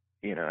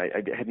 I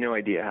had no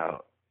idea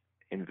how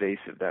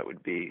invasive that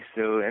would be.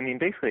 So,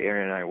 basically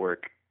Erin and I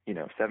work,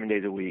 7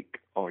 days a week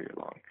all year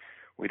long.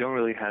 We don't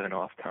really have an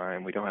off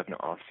time. We don't have an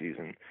off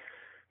season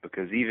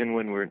because even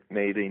when we're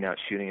maybe not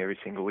shooting every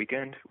single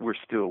weekend, we're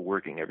still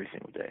working every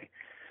single day.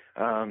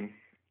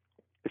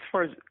 as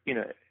far as,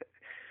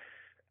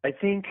 I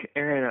think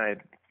Aaron and I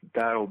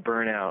battle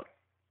burnout,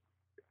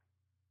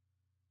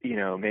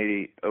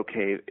 maybe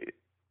okay,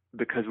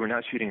 because we're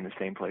not shooting in the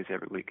same place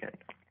every weekend.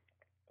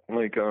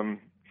 Like,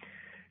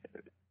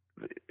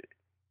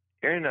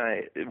 Aaron and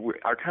I,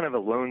 our kind of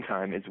alone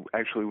time is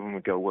actually when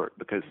we go work,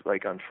 because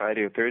like on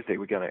Friday or Thursday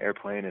we get on an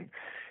airplane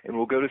and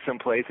we'll go to some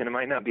place, and it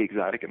might not be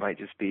exotic, it might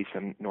just be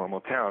some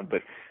normal town,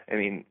 but I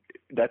mean,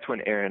 that's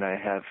when Aaron and I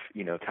have,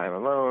 time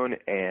alone,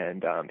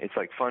 and it's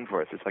like fun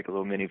for us. It's like a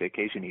little mini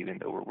vacation even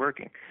though we're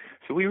working.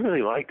 So we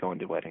really like going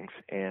to weddings,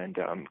 and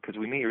because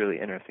we meet really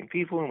interesting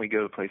people and we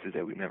go to places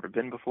that we've never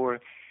been before.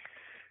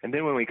 And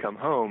then when we come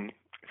home,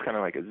 it's kind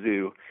of like a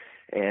zoo,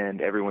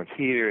 and everyone's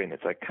here, and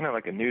it's like kind of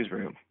like a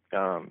newsroom.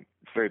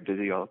 It's very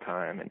busy all the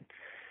time, and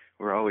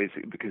we're always,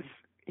 because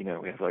we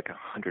have like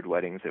 100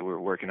 weddings that we're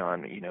working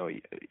on,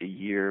 a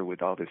year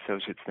with all the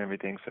associates and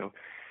everything. So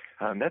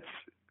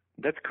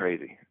that's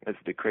crazy. That's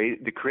the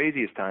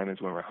craziest time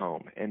is when we're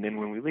home, and then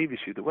when we leave to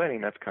shoot the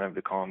wedding, that's kind of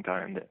the calm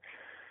time that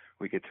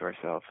we get to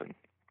ourselves,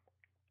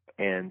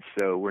 and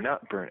so we're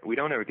not burnt. We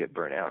don't ever get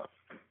burnt out.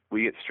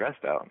 We get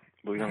stressed out,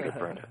 but we don't get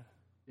burned out.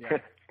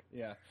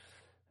 Yeah.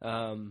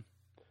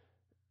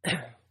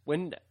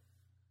 When,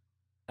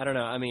 I don't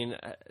know, I mean,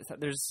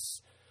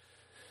 there's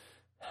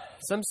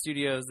some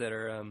studios that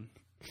are,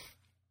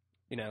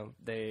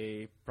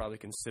 they probably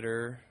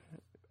consider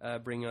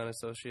bringing on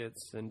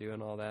associates and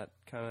doing all that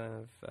kind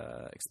of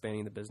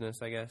expanding the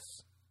business, I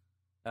guess.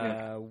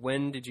 Yeah.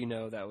 When did you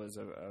know that was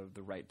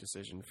the right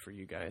decision for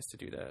you guys to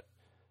do that?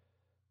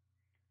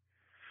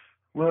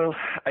 Well,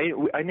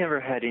 I never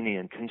had any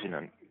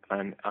intention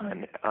on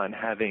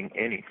having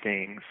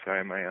anything.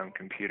 Sorry, my own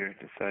computer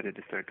decided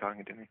to start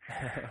talking to me.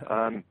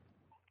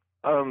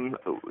 Aaron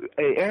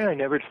and I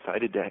never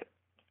decided that,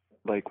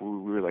 like, we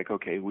were like,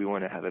 okay, we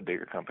want to have a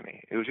bigger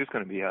company. It was just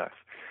going to be us.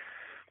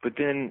 But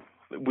then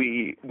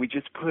we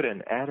just put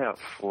an ad out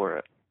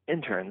for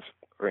interns,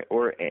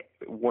 or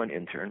one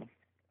intern,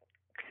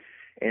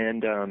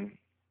 and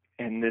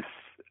this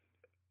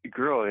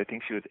girl, I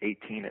think she was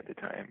 18 at the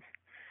time,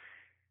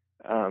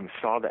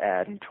 saw the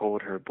ad and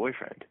told her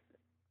boyfriend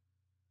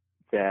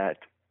that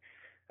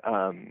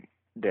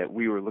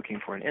we were looking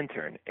for an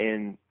intern.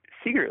 And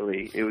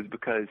secretly, it was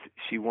because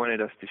she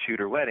wanted us to shoot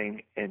her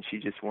wedding, and she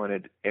just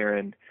wanted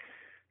Aaron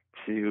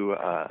to,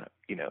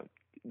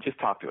 just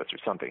talk to us or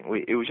something.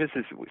 It was just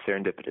this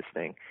serendipitous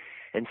thing.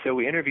 And so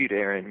we interviewed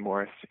Aaron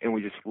Morris, and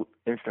we just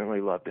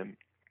instantly loved him.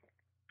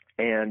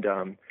 And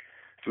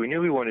so we knew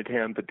we wanted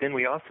him, but then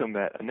we also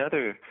met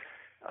another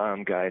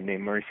guy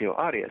named Mauricio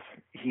Arias,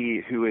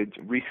 who had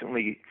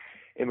recently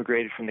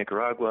immigrated from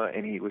Nicaragua,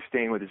 and he was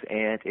staying with his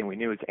aunt, and we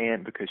knew his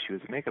aunt because she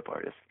was a makeup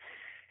artist.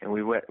 And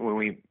when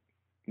we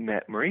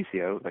met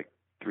Mauricio, like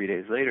 3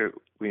 days later,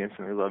 we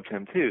instantly loved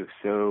him too.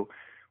 So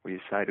we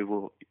decided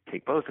we'll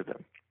take both of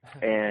them.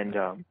 And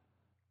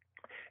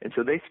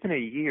so they spent a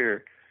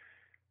year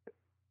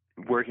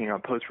working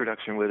on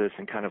post-production with us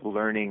and kind of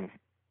learning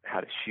how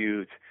to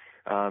shoot.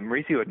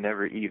 Mauricio had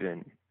never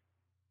even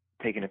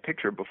taken a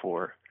picture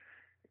before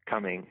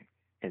coming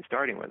and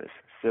starting with us.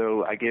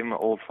 So I gave him an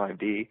old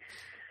 5D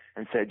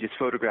and said, just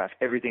photograph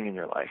everything in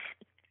your life.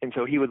 And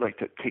so he would like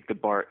to take the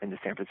BART into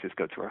San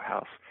Francisco to our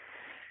house.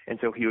 And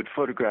so he would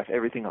photograph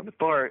everything on the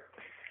BART,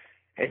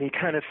 and he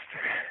kind of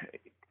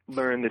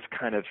learned this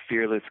kind of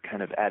fearless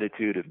kind of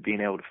attitude of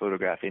being able to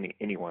photograph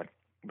anyone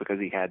because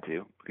he had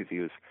to, because he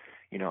was,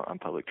 on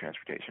public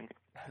transportation.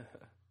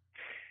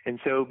 And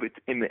so,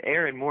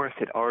 Aaron Morris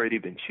had already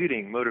been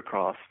shooting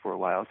motocross for a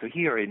while, so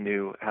he already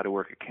knew how to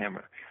work a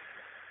camera.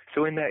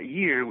 So in that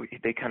year,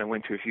 they kind of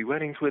went to a few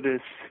weddings with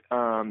us.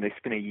 They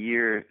spent a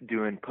year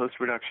doing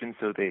post-production,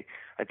 so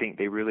I think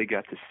they really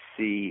got to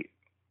see,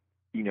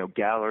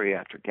 gallery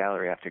after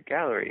gallery after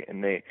gallery,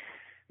 and they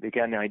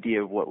got an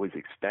idea of what was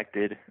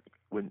expected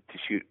when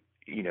they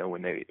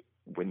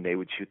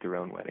would shoot their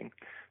own wedding.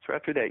 So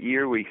after that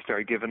year, we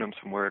started giving them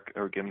some work,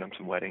 or giving them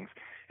some weddings,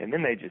 and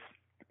then they just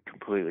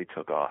completely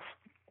took off.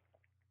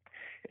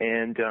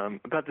 And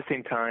about the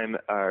same time,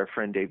 our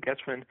friend Dave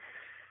Getchman,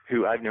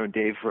 who I've known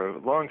Dave for a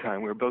long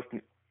time, we were both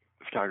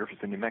photographers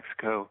in New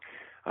Mexico.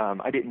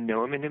 I didn't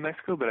know him in New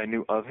Mexico, but I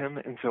knew of him,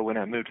 and so when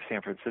I moved to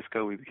San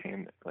Francisco, we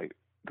became like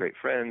great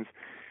friends.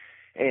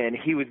 And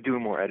he was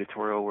doing more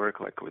editorial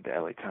work, like with the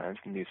LA Times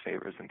and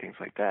newspapers and things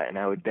like that. And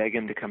I would beg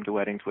him to come to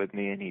weddings with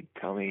me, and he'd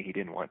tell me he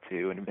didn't want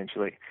to. And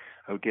eventually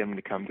I would get him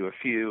to come to a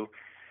few.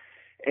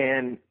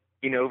 And,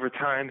 over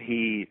time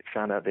he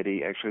found out that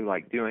he actually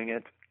liked doing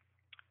it.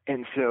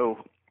 And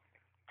so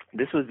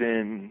this was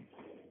in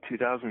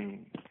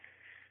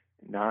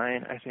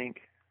 2009, I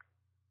think,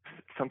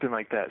 something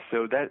like that.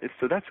 So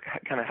that's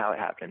kind of how it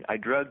happened. I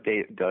drug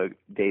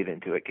Dave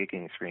into it,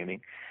 kicking and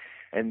screaming.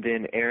 And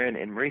then Aaron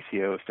and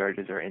Mauricio started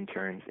as our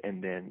interns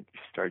and then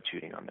started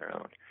shooting on their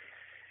own.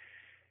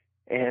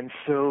 And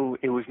so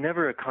it was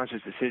never a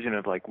conscious decision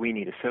of like, we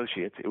need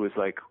associates. It was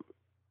like,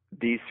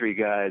 these three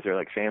guys are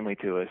like family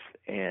to us,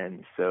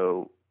 and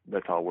so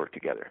let's all work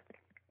together.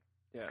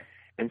 Yeah.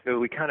 And so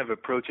we kind of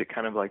approach it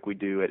kind of like we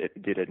did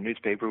at a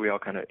newspaper. We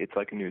all it's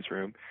like a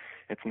newsroom.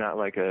 It's not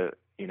like a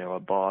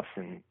boss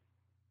and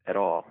at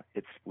all.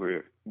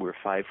 We're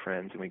 5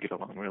 friends and we get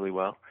along really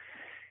well.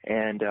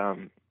 And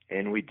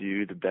we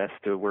do the best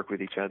to work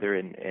with each other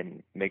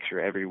and make sure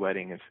every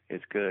wedding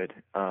is good.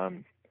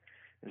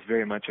 It's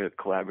very much a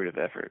collaborative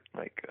effort.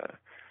 Like,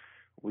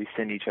 we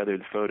send each other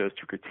the photos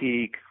to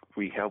critique.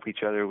 We help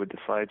each other with the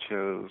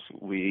slideshows.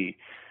 We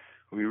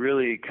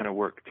really kind of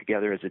work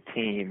together as a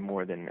team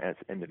more than as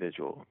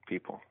individual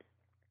people.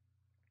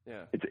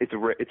 Yeah. It's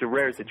a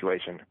rare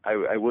situation.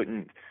 I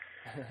wouldn't,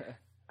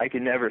 I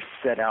could never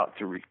set out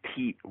to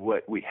repeat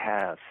what we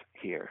have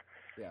here.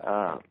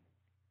 Yeah.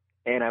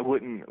 And I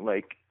wouldn't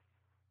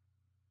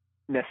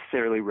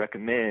necessarily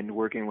recommend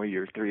working with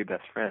your 3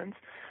 best friends,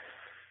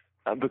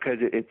 because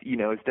it's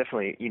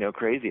definitely,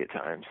 crazy at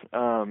times.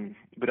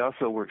 But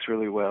also works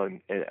really well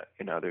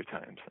in other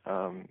times.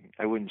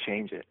 I wouldn't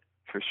change it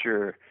for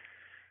sure,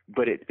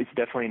 but it's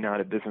definitely not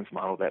a business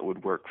model that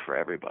would work for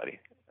everybody.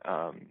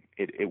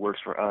 It works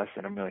for us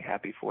and I'm really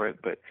happy for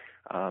it, but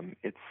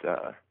it's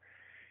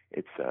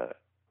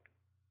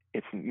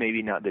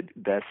maybe not the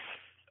best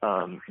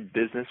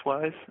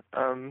business-wise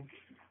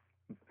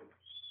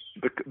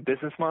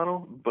business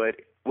model, but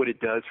what it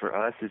does for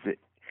us is it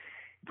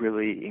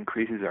really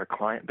increases our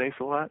client base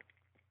a lot.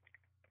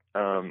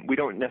 We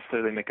don't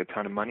necessarily make a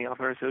ton of money off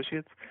our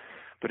associates,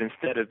 but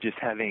instead of just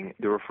having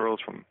the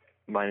referrals from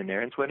mine and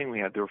Aaron's wedding, we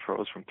have the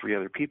referrals from 3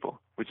 other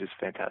people, which is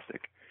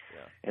fantastic.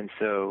 Yeah. And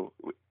so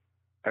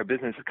our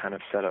business is kind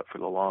of set up for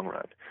the long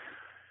run,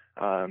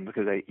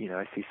 because I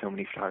see so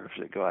many photographers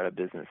that go out of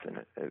business,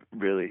 and it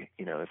really,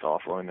 it's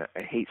awful, and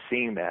I hate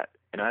seeing that,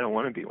 and I don't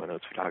want to be one of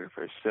those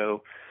photographers.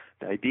 So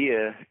the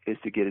idea is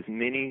to get as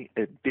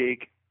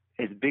big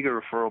a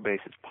referral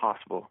base as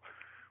possible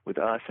with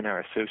us and our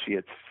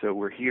associates, so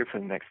we're here for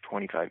the next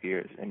 25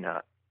 years and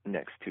not the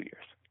next 2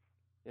 years.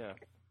 Yeah.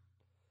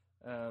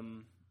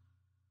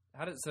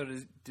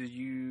 Do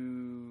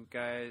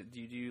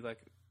you do like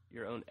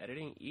your own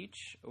editing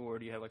each, or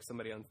do you have like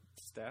somebody on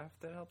staff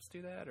that helps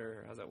do that,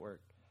 or how's that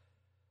work?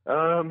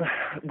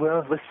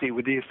 Well, let's see.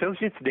 With the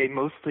associates, they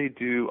mostly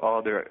do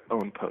all their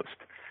own post.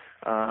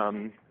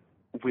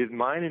 With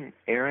mine and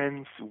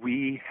Aaron's,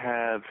 we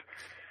have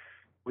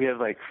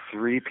like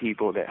 3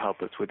 people that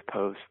help us with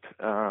post.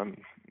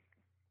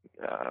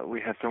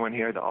 We have someone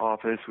here at the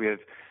office. We have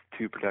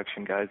 2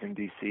 production guys in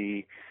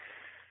DC.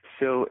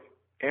 So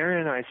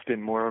Aaron and I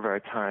spend more of our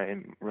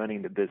time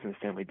running the business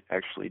than we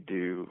actually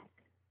do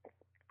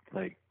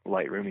like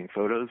lightrooming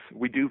photos.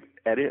 We do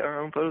edit our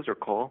own photos or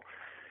call,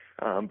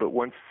 but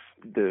once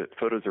the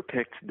photos are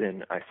picked,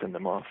 then I send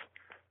them off.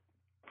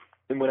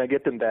 And when I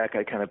get them back,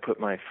 I kind of put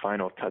my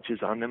final touches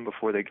on them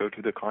before they go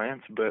to the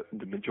clients, but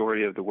the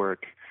majority of the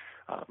work,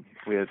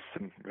 we have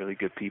some really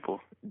good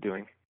people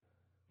doing.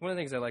 One of the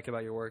things I like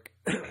about your work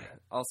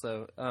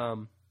also,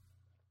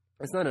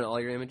 it's not in all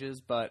your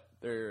images, but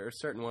there are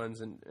certain ones,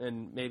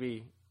 and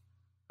maybe,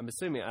 I'm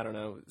assuming, I don't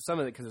know, some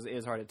of it, because it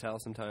is hard to tell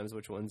sometimes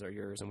which ones are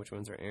yours and which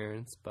ones are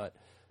Aaron's, but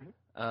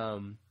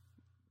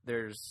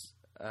there's...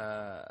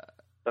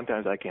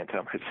 sometimes I can't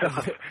tell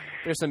myself.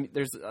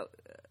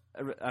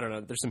 I don't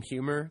know, there's some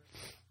humor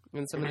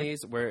in some of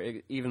these,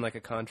 where even like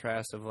a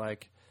contrast of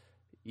like,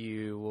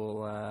 you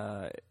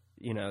will,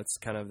 it's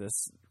kind of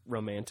this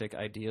romantic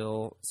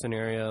ideal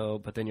scenario,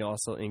 but then you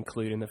also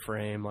include in the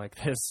frame like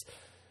this,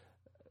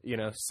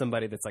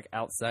 somebody that's like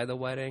outside the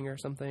wedding or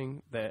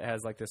something that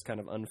has like this kind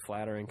of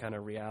unflattering kind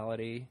of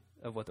reality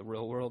of what the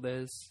real world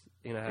is,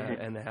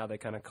 and how they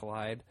kind of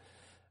collide.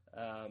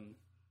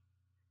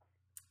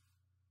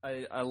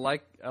 I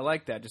like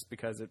that, just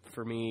because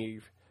for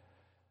me,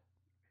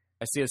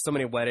 I see so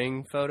many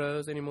wedding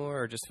photos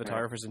anymore, or just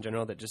photographers in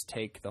general, that just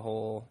take the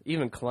whole,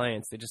 even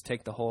clients, they just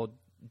take the whole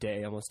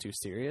day almost too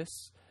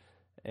serious.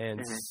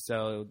 And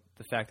so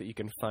the fact that you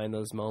can find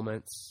those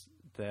moments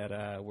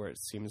that where it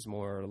seems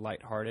more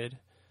lighthearted,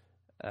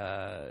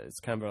 it's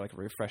kind of like a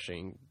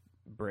refreshing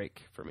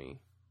break for me.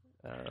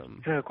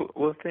 Yeah, cool.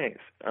 Well,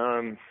 thanks.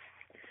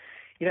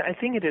 I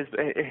think it is.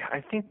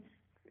 I think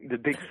the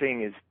big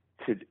thing is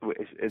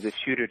as a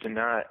shooter to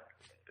not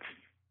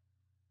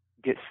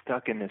get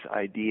stuck in this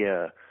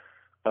idea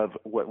of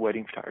what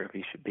wedding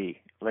photography should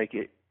be. Like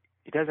it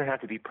doesn't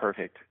have to be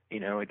perfect.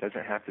 It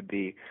doesn't have to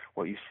be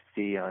what you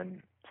see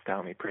on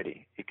Style Me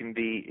Pretty. It can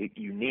be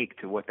unique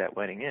to what that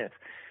wedding is.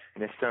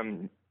 And if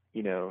some,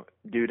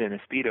 dude in a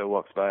Speedo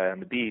walks by on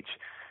the beach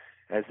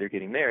as they're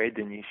getting married,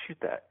 then you shoot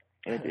that.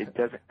 And it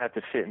doesn't have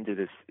to fit into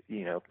this,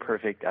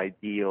 perfect,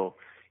 ideal,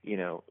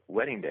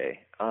 wedding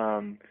day.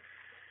 When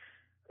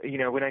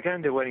I got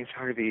into wedding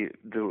photography,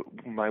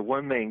 my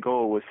one main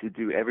goal was to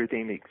do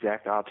everything the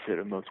exact opposite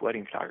of most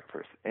wedding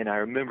photographers. And I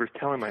remember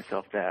telling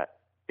myself that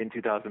in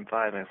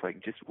 2005, and I was like,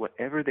 just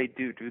whatever they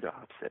do the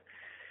opposite.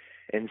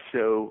 And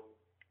so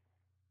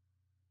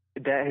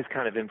that has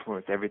kind of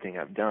influenced everything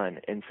I've done.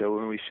 And so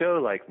when we show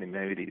like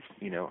maybe these,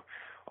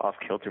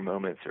 off-kilter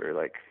moments or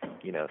like,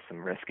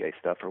 some risque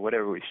stuff or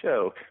whatever we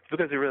show, it's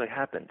because it really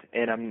happened.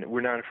 And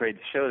we're not afraid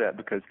to show that,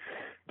 because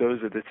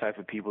those are the type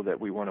of people that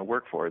we want to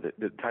work for, the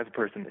type of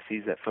person that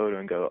sees that photo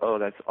and go, oh,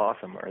 that's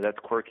awesome, or that's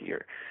quirky,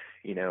 or,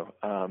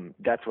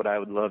 That's what I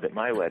would love at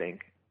my wedding.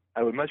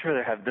 I would much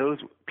rather have those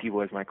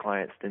people as my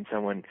clients than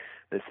someone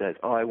that says,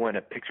 oh, I want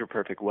a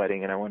picture-perfect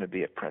wedding and I want to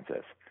be a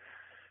princess,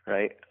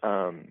 right?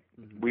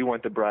 We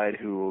want the bride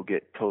who will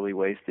get totally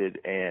wasted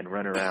and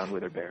run around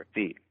with her bare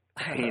feet.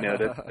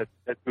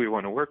 That's who we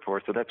want to work for,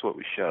 so that's what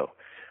we show.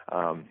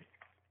 So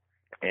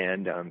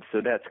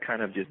that's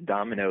kind of just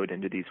dominoed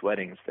into these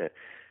weddings that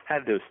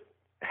have those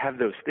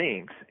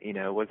things.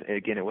 It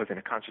wasn't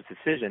a conscious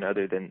decision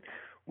other than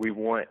we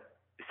want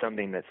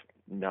something that's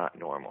not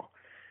normal.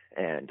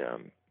 And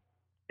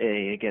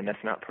again,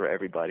 that's not for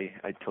everybody.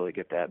 I totally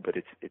get that, but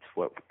it's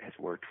what has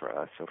worked for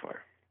us so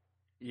far.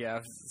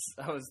 Yeah,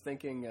 I was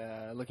thinking,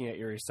 looking at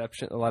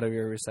a lot of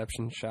your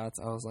reception shots,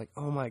 I was like,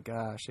 oh my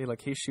gosh,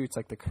 he shoots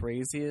like the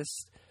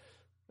craziest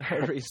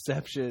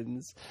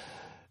receptions,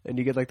 and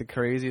you get like the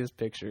craziest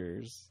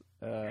pictures.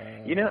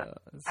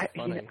 It's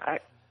funny.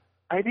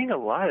 I think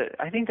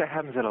that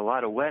happens at a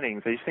lot of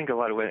weddings. I just think a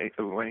lot of wedding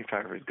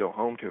photographers go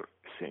home too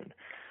soon.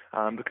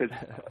 Because,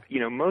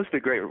 most of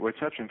the great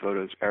reception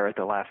photos are at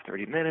the last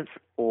 30 minutes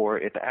or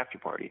at the after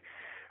party.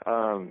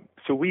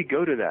 So we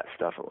go to that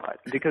stuff a lot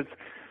because,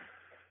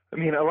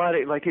 a lot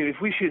of, like,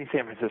 if we shoot in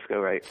San Francisco,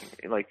 right,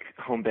 like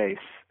home base,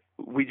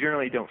 we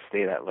generally don't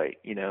stay that late.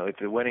 If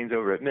the wedding's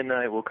over at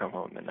midnight, we'll come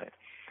home at midnight.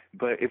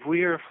 But if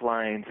we are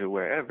flying to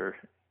wherever,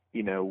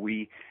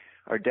 we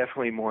are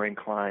definitely more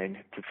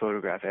inclined to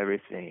photograph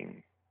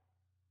everything,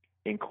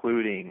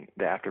 including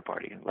the after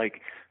party.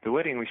 Like the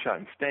wedding we shot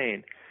in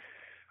Spain,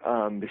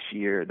 this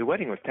year, the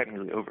wedding was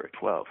technically over at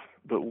 12,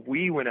 but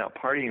we went out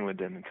partying with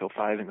them until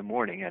 5 a.m.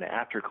 at an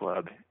after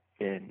club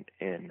in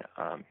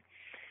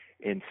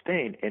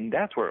Spain, and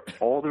that's where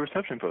all the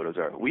reception photos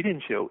are. We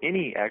didn't show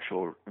any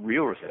actual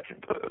real reception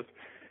photos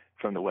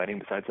from the wedding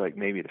besides like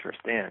maybe the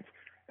first dance.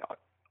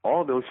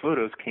 All those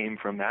photos came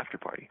from the after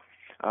party,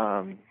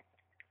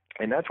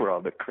 and that's where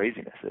all the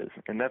craziness is,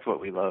 and that's what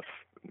we love.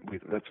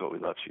 That's what we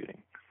love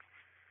shooting.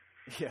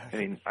 Yeah.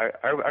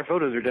 Our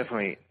photos are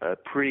definitely a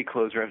pretty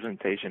close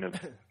representation of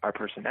our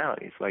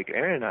personalities. Like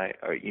Aaron and I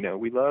are,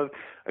 we love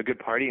a good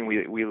party and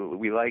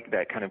we like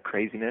that kind of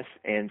craziness.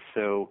 And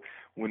so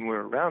when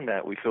we're around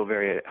that, we feel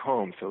very at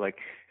home. So like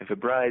if a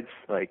bride's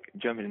like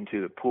jumping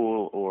into the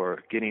pool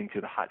or getting to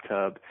the hot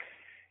tub,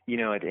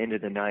 at the end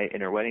of the night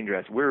in her wedding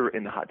dress, we're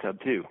in the hot tub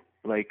too.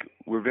 Like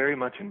we're very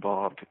much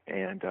involved.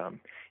 And,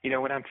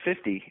 when I'm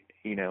 50,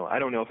 I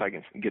don't know if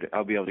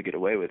I'll be able to get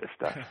away with this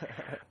stuff.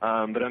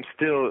 But I'm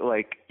still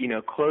like,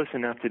 close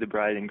enough to the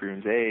bride and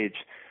groom's age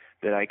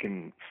that I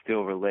can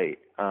still relate.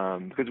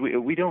 Because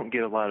we don't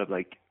get a lot of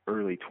like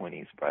early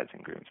 20s brides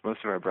and grooms.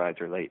 Most of our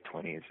brides are late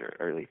 20s or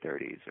early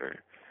 30s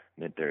or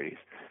mid 30s.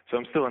 So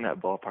I'm still in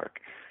that ballpark.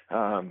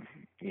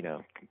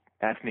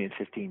 Ask me in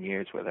 15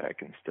 years whether I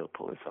can still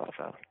pull this off.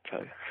 I'll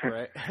tell you.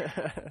 Right.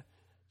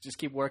 Just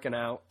keep working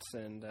out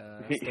and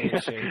stay in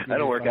shape. I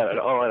don't work out at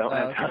all. I don't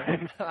have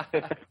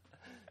time.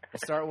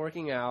 Start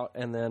working out,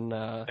 and then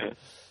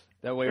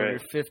that way when you're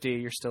 50,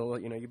 you're still,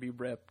 you'll be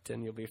ripped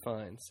and you'll be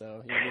fine.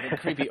 So you'll be the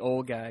creepy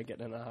old guy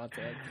getting in a hot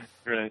tub.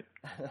 Right.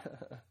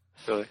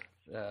 Silly.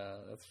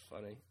 That's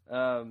funny.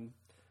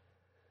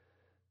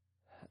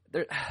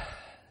 There,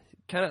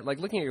 kind of like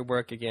looking at your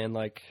work again.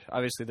 Like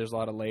obviously, there's a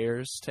lot of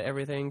layers to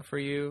everything for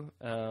you.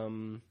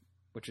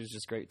 Which is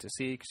just great to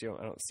see because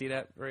I don't see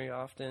that very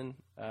often.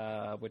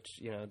 Which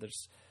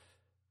there's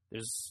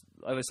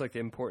obviously like the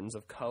importance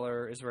of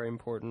color is very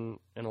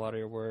important in a lot of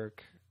your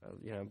work.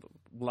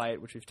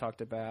 Light, which we've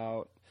talked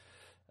about,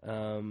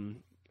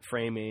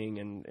 framing,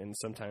 and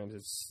sometimes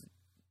it's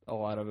a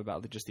lot of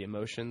about just the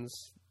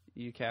emotions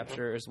you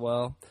capture as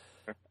well.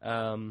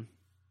 And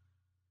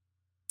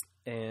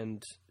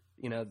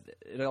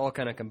it all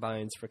kind of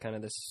combines for kind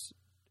of this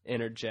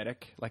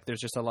energetic. Like there's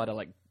just a lot of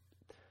like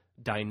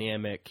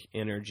dynamic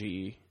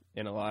energy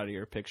in a lot of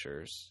your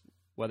pictures,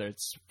 whether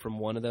it's from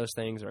one of those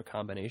things or a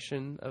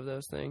combination of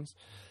those things.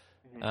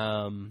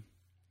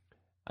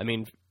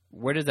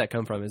 Where does that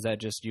come from? Is that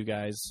just you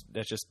guys,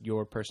 that's just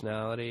your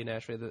personality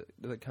naturally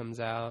that comes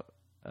out?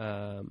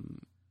 Aaron's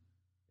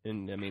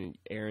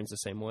the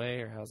same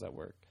way, or how's that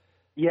work?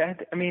 Yeah,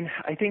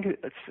 I think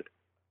it's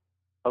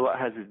a lot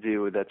has to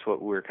do with that's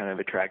what we're kind of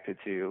attracted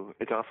to.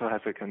 It also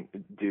has to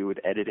do with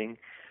editing.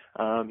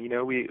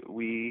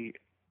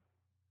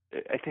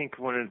 I think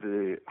one of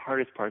the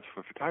hardest parts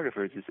for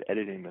photographers is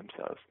editing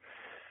themselves.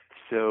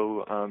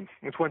 So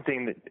it's one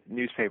thing that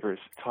newspapers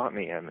taught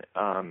me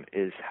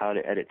is how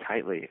to edit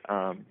tightly.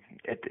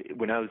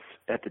 When I was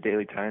at the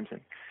Daily Times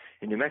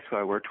in New Mexico,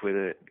 I worked with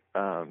a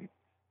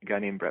guy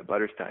named Brett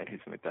Butterstein,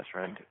 who's my best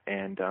friend,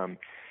 and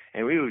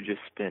we would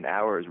just spend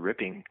hours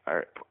ripping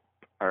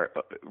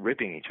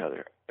each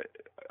other,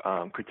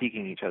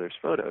 critiquing each other's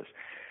photos.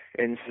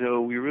 And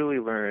so we really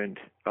learned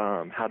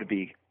how to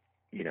be,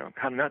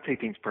 how to not take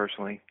things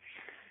personally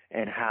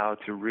and how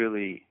to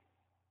really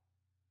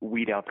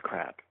weed out the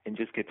crap and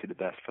just get to the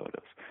best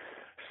photos.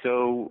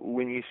 So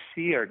when you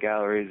see our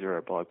galleries or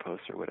our blog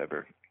posts or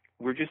whatever,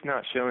 we're just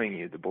not showing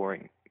you the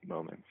boring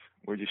moments.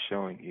 We're just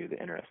showing you the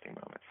interesting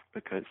moments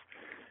because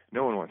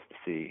no one wants to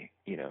see,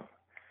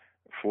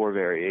 4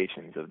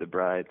 variations of the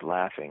bride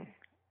laughing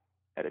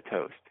at a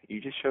toast. You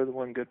just show the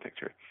one good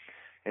picture.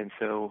 And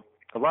so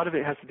a lot of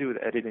it has to do with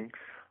editing.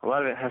 A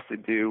lot of it has to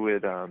do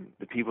with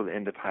the people that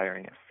end up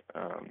hiring us.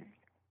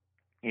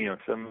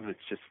 Some of it's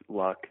just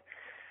luck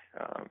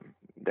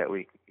that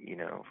we,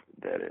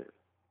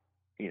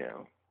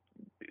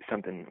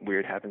 something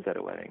weird happens at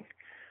a wedding.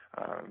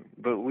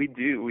 But we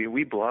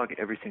blog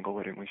every single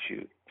wedding we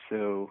shoot.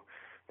 So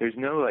there's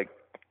no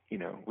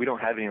we don't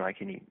have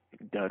any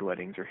dud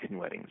weddings or hidden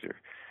weddings or,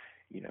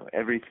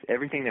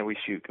 everything that we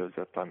shoot goes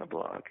up on the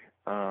blog.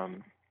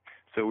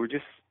 So we're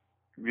just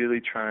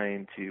really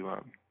trying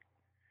to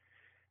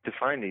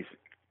find these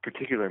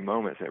particular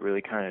moments that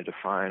really kind of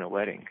define a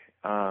wedding.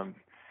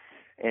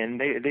 And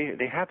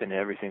they happen at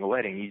every single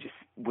wedding.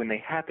 When they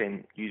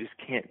happen, you just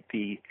can't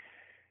be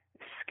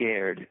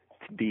scared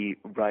to be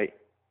right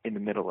in the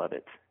middle of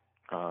it.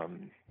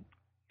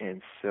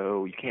 And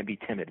so you can't be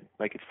timid.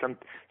 Like if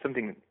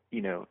something,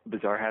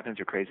 bizarre happens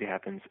or crazy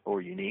happens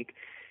or unique,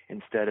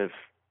 instead of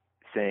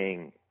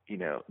saying,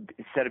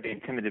 instead of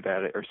being timid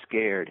about it or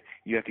scared,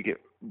 you have to get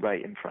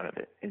right in front of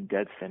it, in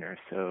dead center.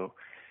 So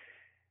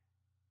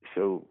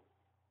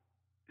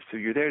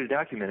you're there to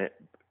document it,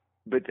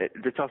 but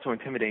that's also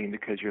intimidating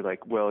because you're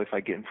like, well, if I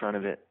get in front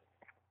of it,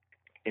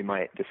 it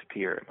might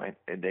disappear.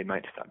 They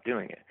might stop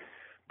doing it.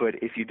 But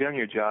if you've done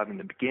your job in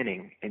the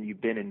beginning and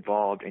you've been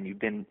involved and you've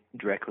been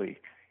directly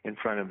in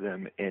front of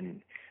them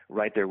and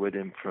right there with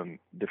them from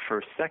the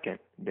first second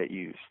that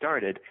you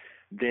started,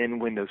 then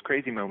when those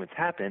crazy moments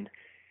happen,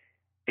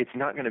 it's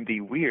not going to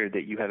be weird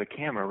that you have a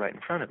camera right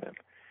in front of them.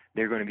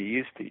 They're going to be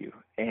used to you.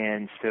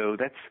 And so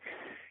that's,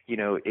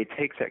 it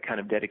takes that kind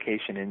of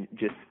dedication and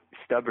just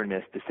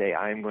stubbornness to say,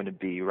 I'm going to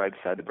be right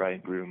beside the bride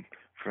and groom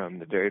from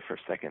the very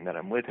first second that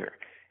I'm with her.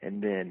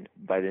 And then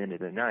by the end of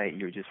the night,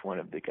 you're just one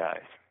of the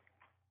guys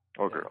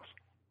or girls.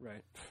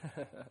 Right.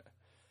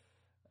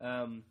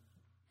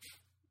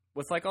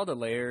 With all the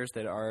layers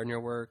that are in your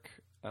work,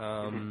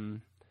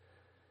 I'm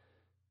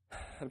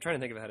trying to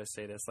think of how to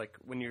say this. Like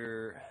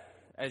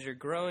as you're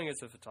growing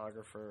as a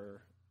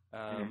photographer,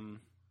 I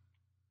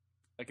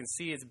can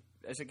see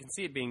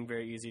it being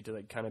very easy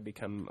to kind of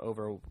become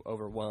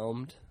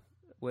overwhelmed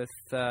with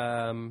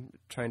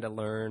trying to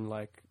learn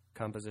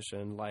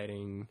composition,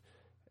 lighting,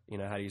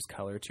 how to use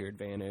color to your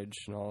advantage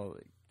and all,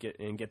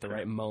 get the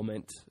right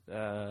moment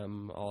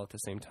all at the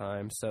same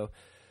time. So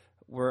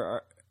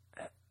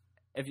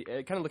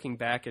kind of looking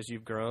back as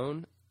you've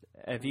grown,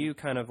 have you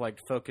kind of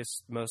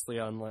focused mostly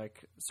on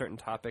certain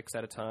topics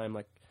at a time?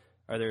 Was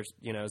there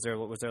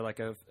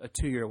a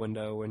 2-year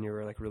window when you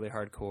were really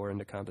hardcore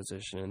into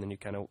composition, and then you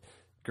kind of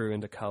grew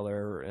into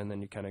color, and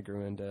then you kind of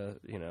grew into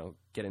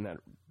getting that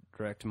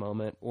direct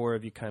moment, or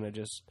have you kind of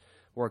just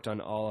worked on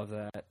all of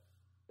that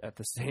at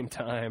the same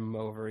time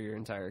over your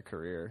entire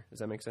career? Does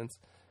that make sense?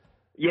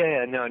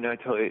 Yeah, no,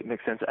 totally, it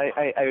makes sense.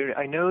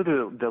 I know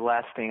the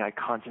last thing I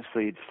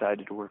consciously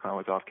decided to work on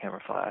was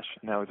off-camera flash,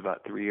 and that was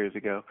about 3 years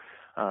ago,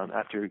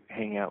 after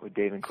hanging out with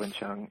Dave and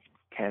Quinchong,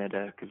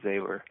 Canada, because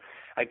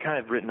I'd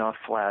kind of written off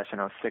flash, and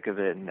I was sick of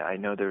it, and I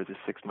know there was a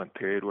 6-month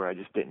period where I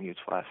just didn't use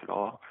flash at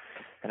all,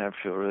 and I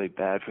feel really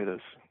bad for those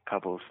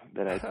couples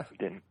that I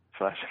didn't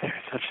flash at their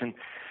reception.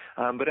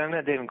 But I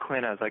met Dave and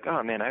Quinn, I was like,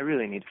 oh man, I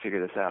really need to figure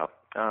this out.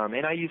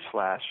 And I use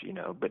flash,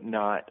 but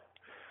not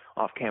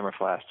off-camera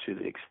flash to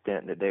the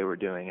extent that they were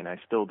doing, and I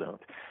still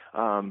don't.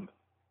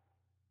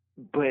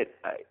 But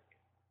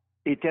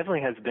it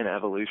definitely has been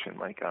evolution.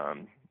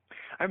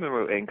 I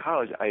remember in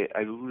college,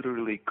 I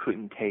literally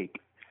couldn't take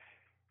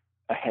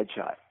a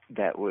headshot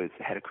that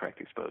had a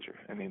correct exposure.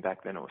 I mean,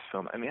 back then it was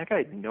film. I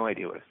had no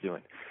idea what I was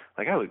doing.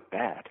 I was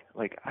bad.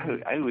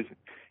 I was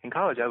in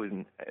college. I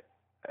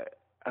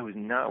was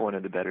not one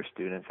of the better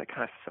students. I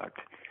kind of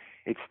sucked.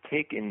 It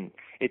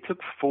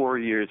took 4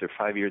 years or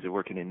 5 years of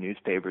working in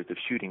newspapers, of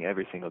shooting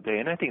every single day,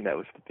 and I think that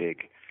was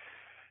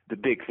the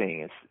big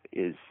thing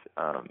is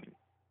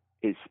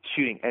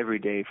shooting every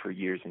day for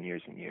years and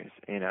years and years.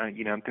 And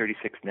I'm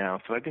 36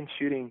 now, so I've been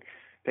shooting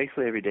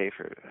basically every day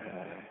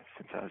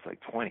since I was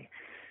 20.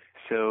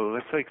 So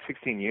that's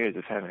 16 years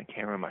of having a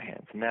camera in my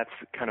hands, and that's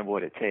kind of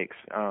what it takes.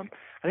 I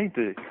think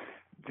the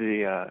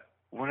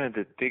one of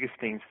the biggest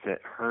things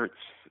that hurts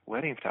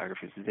wedding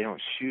photographers is they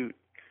don't shoot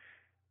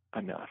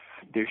enough.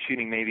 They're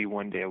shooting maybe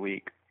 1 day a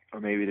week, or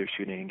maybe they're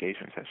shooting an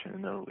engagement session in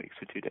another week,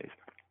 so 2 days.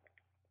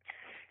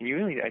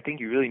 And I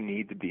think you really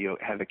need to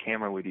have a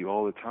camera with you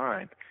all the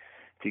time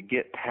to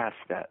get past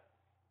that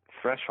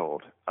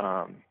threshold.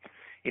 A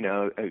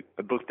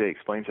book that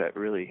explains that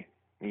really,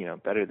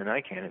 better than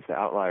I can is The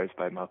Outliers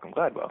by Malcolm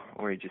Gladwell,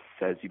 where he just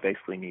says you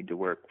basically need to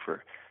work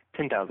for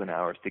 10,000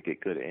 hours to get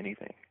good at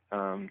anything.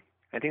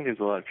 I think there's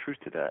a lot of truth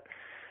to that.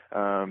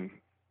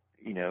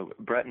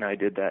 Brett and I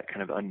did that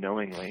kind of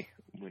unknowingly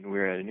when we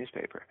were at a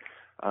newspaper.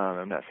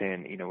 I'm not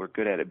saying, we're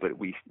good at it, but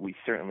we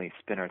certainly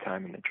spent our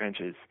time in the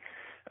trenches,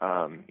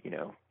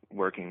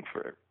 working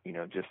for,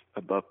 just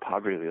above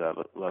poverty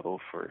level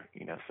for,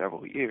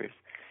 several years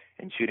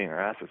and shooting our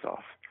asses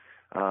off.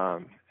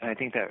 And I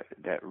think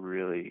that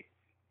really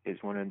is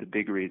one of the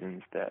big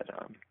reasons that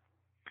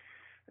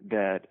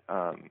that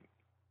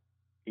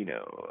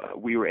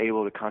we were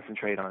able to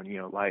concentrate on,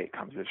 light,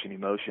 composition,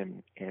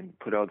 emotion, and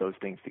put all those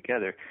things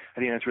together. I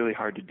think that's really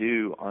hard to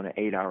do on an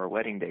 8-hour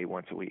wedding day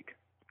once a week.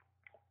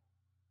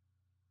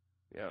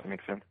 Yeah. Does that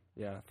make sense?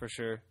 Yeah, for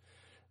sure.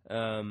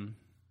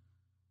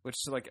 Which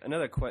is like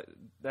another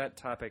that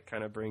topic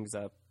kind of brings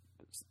up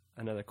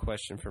another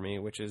question for me,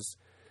 which is,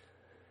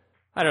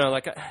 I don't know,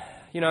 like,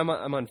 I'm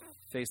on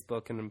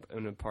Facebook and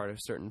I'm a part of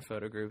certain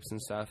photo groups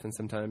and stuff, and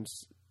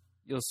sometimes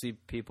you'll see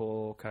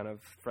people kind of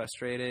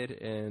frustrated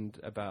and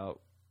about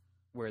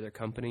where their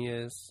company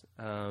is,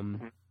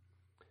 and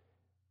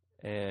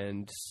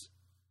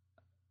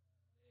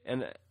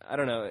I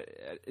don't know.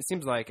 It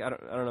seems like I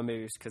don't know.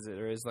 Maybe it's because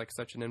there is like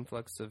such an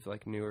influx of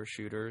like newer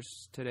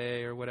shooters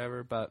today or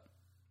whatever. But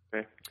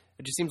okay.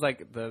 It just seems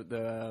like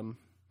the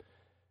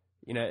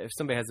if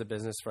somebody has a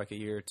business for like a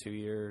year or 2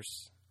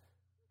 years,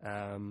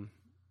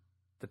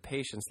 the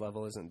patience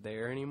level isn't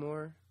there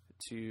anymore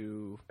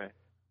to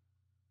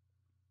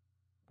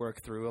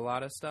work through a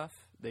lot of stuff.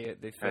 They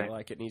feel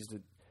like it needs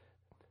to.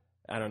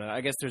 I don't know.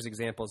 I guess there's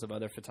examples of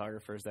other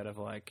photographers that have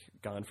like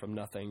gone from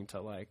nothing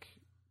to like,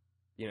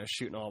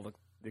 shooting all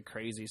the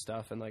crazy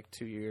stuff in like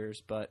 2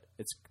 years, but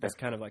that's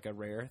kind of like a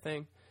rare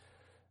thing.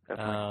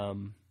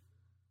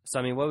 So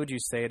I mean, what would you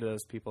say to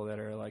those people that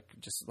are like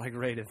just like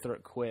ready to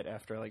quit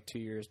after like 2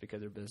 years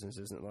because their business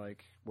isn't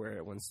like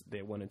where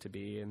they want it to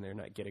be, and they're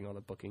not getting all the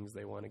bookings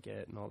they want to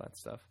get and all that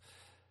stuff?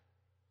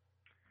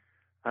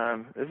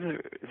 This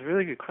is a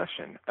really good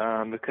question,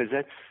 because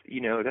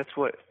that's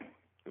what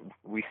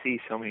we see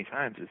so many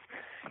times is,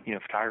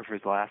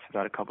 photographers last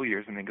about a couple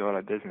years and then go out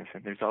of business,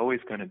 and there's always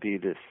going to be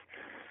this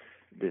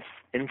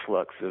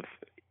influx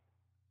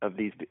of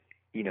these,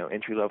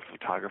 entry-level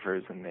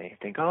photographers, and they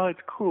think, oh,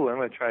 it's cool, I'm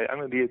going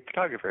to be a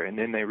photographer, and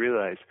then they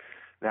realize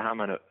that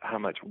how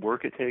much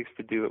work it takes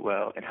to do it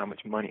well and how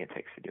much money it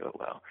takes to do it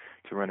well,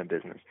 to run a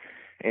business.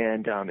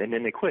 And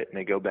then they quit and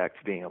they go back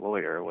to being a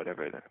lawyer or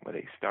whatever what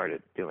they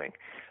started doing.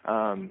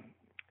 So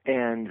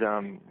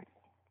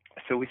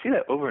we see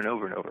that over and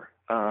over and over.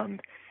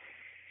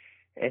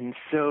 And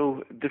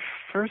so the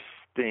first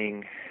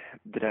thing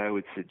that I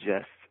would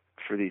suggest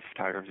for these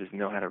photographers is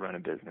know how to run a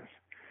business.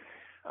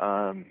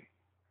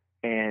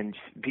 And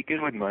be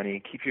good with money.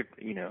 Keep your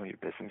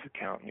business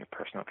account and your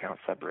personal account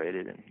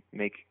separated, and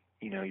make,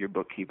 your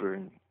bookkeeper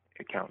and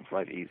accountant's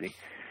life easy.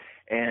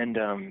 And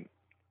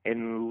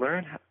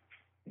learn how,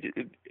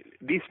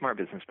 be a smart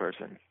business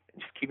person,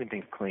 just keeping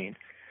things clean.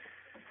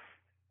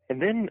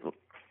 And then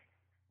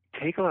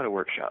take a lot of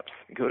workshops,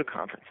 go to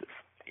conferences,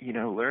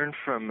 learn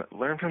from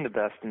the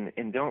best,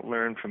 and don't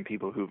learn from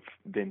people who've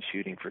been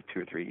shooting for 2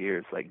 or 3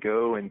 years. Like,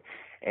 go and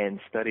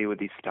study with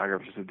these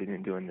photographers who've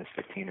been doing this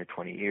 15 or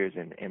 20 years,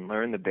 and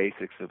learn the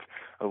basics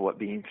of what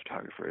being a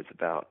photographer is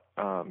about.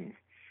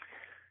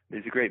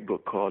 There's a great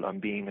book called On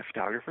Being a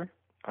Photographer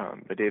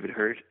by David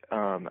Hurt.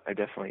 I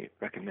definitely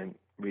recommend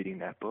reading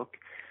that book.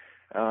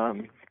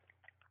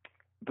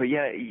 But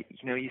yeah,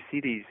 you see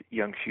these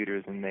young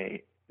shooters, and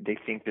they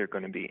think they're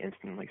going to be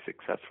instantly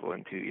successful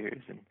in 2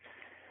 years, and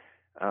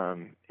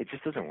it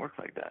just doesn't work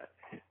like that.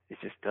 It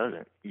just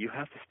doesn't. You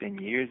have to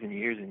spend years and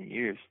years and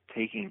years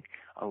taking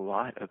a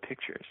lot of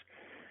pictures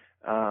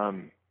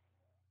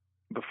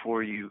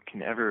before you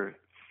can ever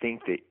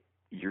think that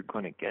you're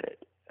going to get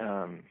it.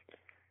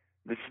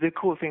 The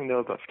cool thing, though,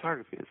 about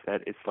photography is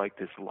that it's like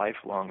this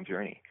lifelong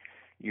journey.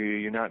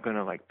 You're not going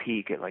to like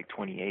peak at like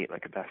 28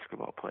 like a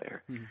basketball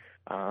player.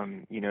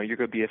 Mm-hmm. You're going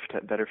to be a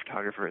better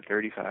photographer at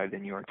 35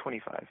 than you are at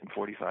 25, and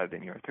 45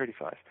 than you are at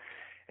 35.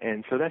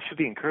 And so that should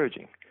be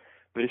encouraging.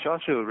 But it should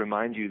also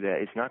remind you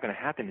that it's not going to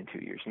happen in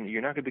 2 years. And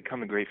you're not going to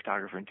become a great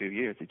photographer in 2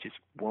 years. It just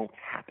won't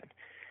happen.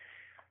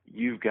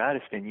 You've got to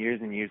spend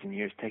years and years and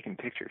years taking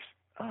pictures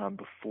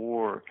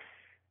before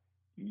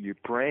your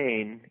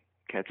brain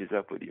catches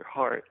up with your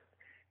heart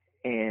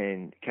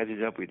and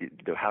catches up with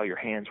how your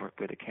hands work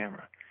with a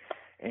camera.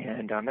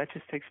 And that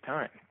just takes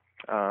time.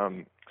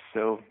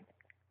 So,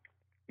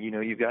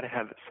 you've got to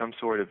have some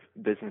sort of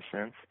business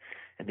sense,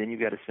 and then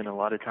you've got to spend a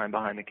lot of time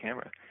behind the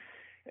camera.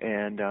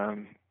 And,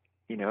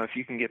 if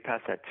you can get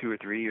past that 2 or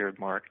 3 year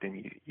mark,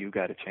 then you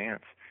got a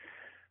chance.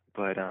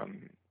 But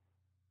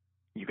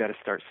you got to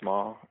start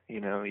small.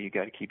 You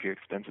got to keep your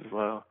expenses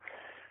low.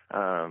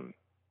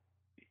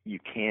 You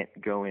can't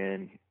go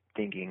in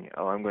thinking,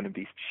 oh, I'm going to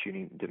be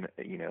shooting,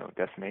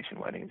 destination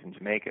weddings in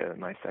Jamaica in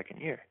my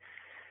second year.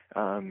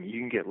 You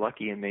can get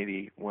lucky and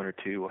maybe 1 or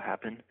 2 will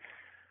happen.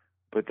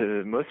 But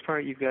the most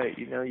part, you've got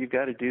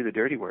to do the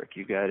dirty work.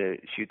 You've got to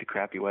shoot the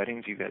crappy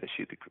weddings. You've got to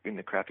shoot in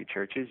the crappy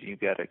churches. You've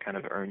got to kind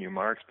of earn your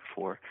marks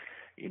before,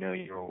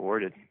 you're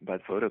rewarded by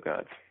the photo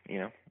gods.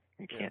 You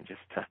can't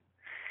just,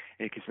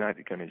 it's not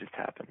going to just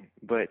happen.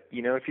 But,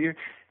 if you're,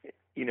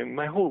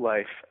 my whole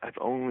life, I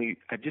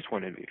just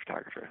wanted to be a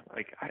photographer.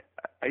 Like,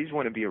 I just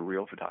want to be a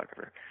real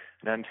photographer.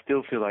 And I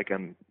still feel like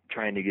I'm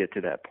trying to get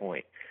to that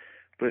point.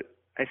 But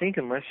I think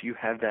unless you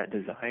have that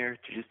desire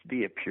to just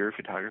be a pure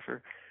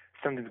photographer,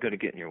 something's going to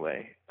get in your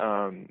way.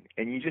 And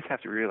you just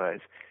have to realize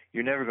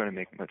you're never going to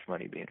make much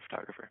money being a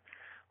photographer.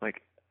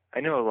 Like, I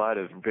know a lot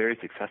of very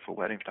successful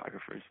wedding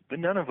photographers, but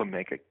none of them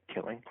make a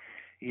killing.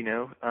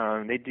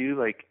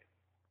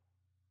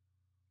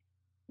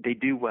 They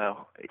do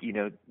well,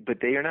 but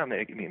they are not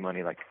making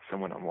money like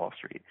someone on Wall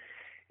Street.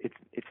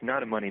 It's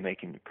not a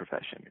money-making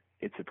profession.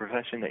 It's a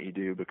profession that you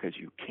do because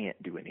you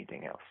can't do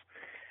anything else.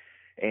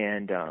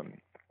 And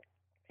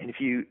if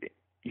you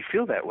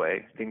feel that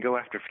way, then go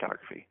after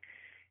photography.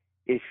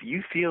 If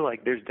you feel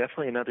like there's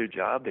definitely another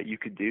job that you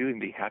could do and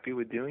be happy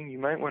with doing, you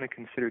might want to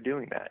consider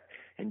doing that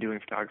and doing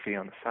photography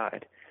on the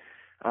side,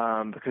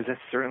 because that's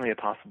certainly a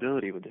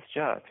possibility with this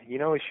job. You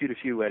can always shoot a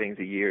few weddings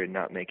a year and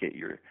not make it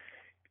your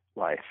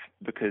life,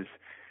 because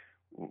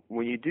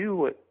when you do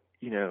what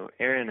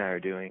Aaron and I are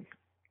doing,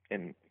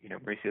 and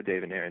Mauricio,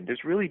 Dave, and Aaron,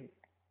 there's really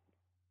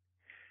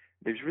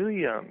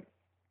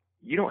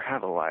you don't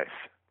have a life.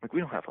 Like, we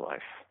don't have a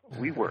life.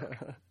 We work.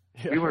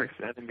 Yeah. We work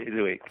 7 days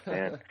a week,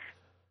 man.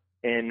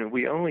 And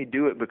we only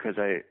do it because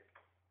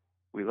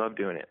we love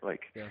doing it.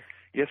 Like,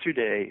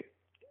 yesterday,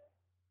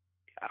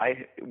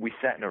 we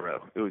sat in a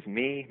row. It was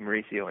me,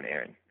 Mauricio, and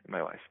Aaron,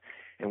 my wife,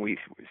 and we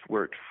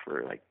worked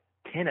for like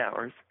 10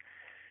 hours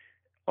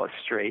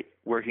straight,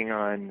 working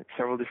on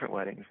several different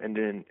weddings. And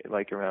then,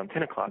 like, around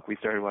 10 o'clock, we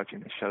started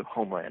watching the show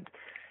Homeland,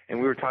 and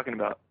we were talking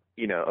about,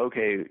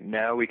 okay,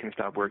 now we can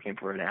stop working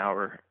for an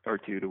hour or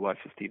two to watch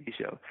this TV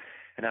show.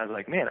 And I was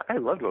like, man, I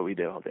loved what we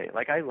did all day.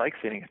 Like, I like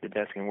sitting at the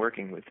desk and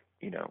working with,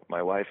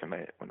 my wife and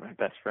one of my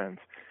best friends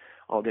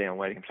all day on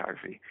wedding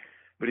photography.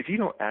 But if you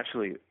don't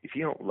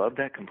love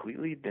that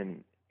completely,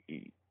 then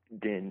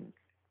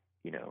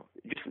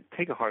just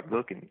take a hard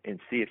look and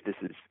see if this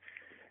is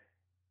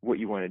what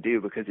you want to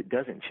do, because it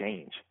doesn't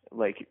change.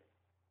 Like,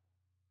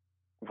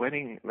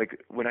 when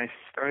I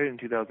started in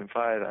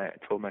 2005, I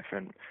told my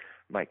friend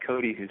Mike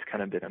Cody, who's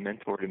kind of been a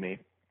mentor to me,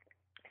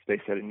 he's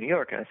based out of New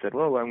York, and I said,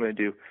 well, I'm going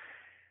to do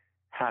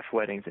half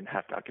weddings and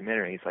half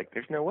documentary. He's like,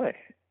 there's no way.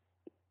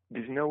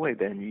 There's no way,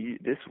 Ben.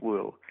 This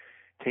will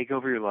take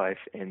over your life,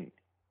 and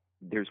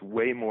there's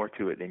way more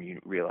to it than you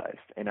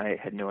realized. And I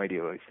had no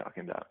idea what he was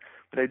talking about,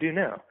 but I do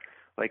now.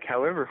 Like,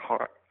 however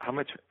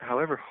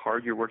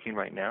hard you're working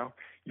right now,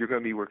 you're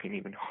going to be working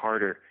even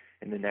harder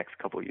in the next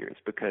couple of years,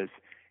 because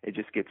it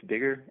just gets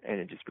bigger, and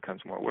it just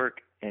becomes more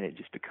work, and it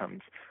just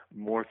becomes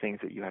more things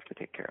that you have to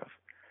take care of.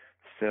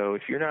 So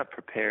if you're not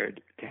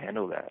prepared to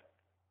handle that,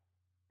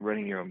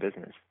 running your own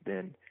business,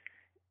 then,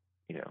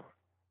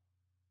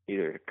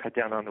 either cut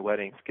down on the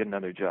weddings, get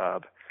another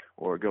job,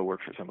 or go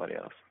work for somebody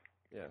else.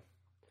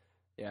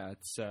 Yeah,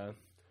 it's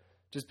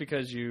just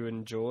because you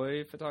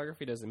enjoy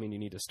photography doesn't mean you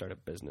need to start a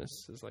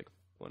business, is like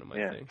one of my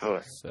things.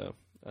 Totally. So,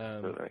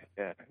 totally.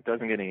 Yeah, it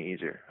doesn't get any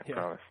easier, I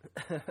promise.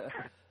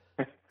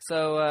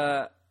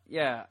 So,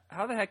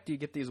 how the heck do you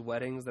get these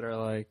weddings that are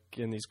like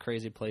in these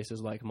crazy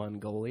places like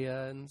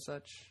Mongolia and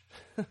such?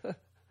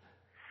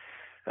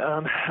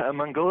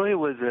 Mongolia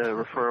was a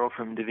referral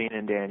from Davina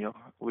and Daniel,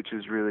 which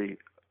is really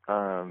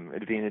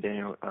Davina,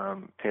 Daniel,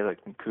 Palek,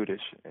 and Kudish,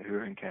 who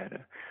are in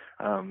Canada.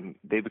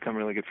 They become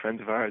really good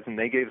friends of ours, and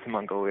they gave us a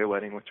Mongolia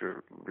wedding, which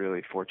we're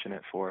really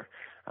fortunate for,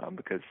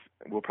 because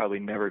we'll probably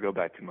never go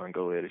back to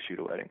Mongolia to shoot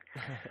a wedding.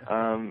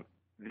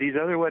 These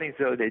other weddings,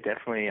 though, they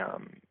definitely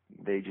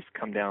they just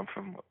come down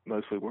from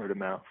mostly word of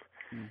mouth.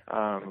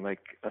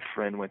 Like, a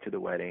friend went to the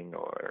wedding,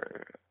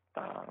 or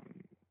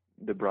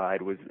the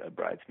bride was a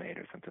bridesmaid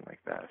or something like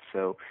that.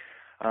 So,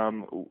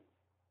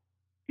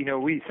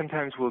 we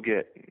sometimes we'll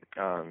get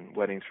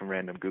weddings from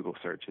random Google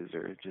searches,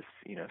 or just,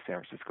 San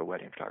Francisco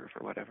wedding photographer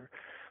or whatever.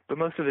 But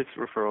most of it's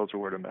referrals or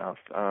word of mouth.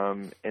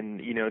 And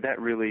that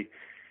really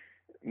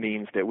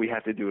means that we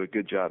have to do a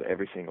good job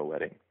every single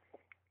wedding.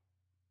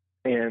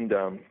 And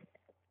a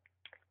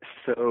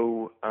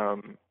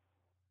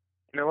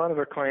lot of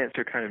our clients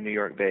are kind of New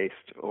York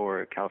based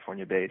or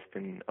California based,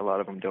 and a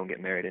lot of them don't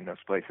get married in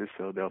those places,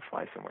 so they'll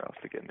fly somewhere else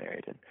to get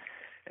married,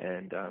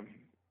 and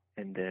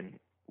then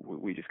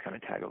we just kind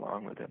of tag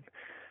along with them.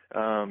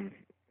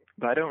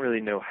 But I don't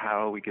really know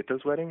how we get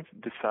those weddings,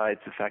 besides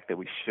the fact that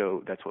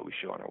that's what we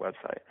show on our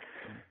website.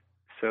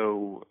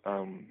 So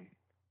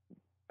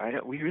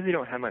we really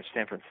don't have much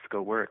San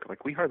Francisco work.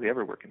 Like, we hardly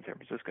ever work in San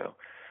Francisco.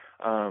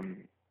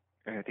 And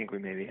I think we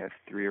maybe have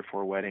 3 or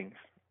 4 weddings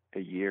a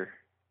year,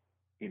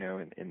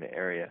 in the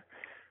area.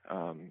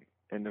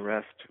 And the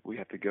rest we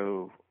have to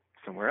go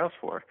somewhere else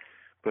for.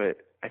 But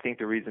I think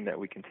the reason that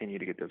we continue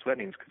to get those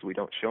weddings is because we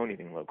don't show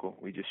anything local.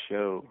 We just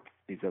show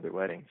these other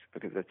weddings,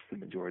 because that's the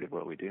majority of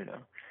what we do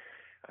now.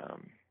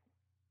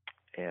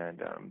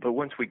 But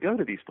once we go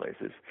to these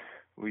places,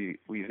 we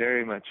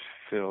very much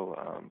feel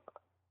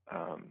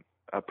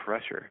a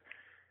pressure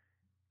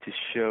to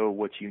show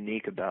what's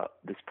unique about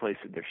this place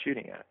that they're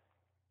shooting at.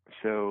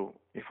 So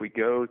if we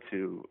go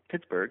to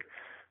Pittsburgh,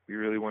 we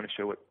really want to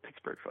show what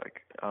Pittsburgh's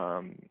like.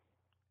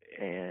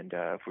 And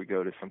if we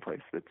go to some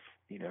place that's,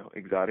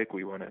 exotic,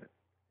 we want to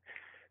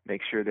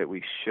make sure that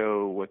we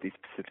show what these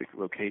specific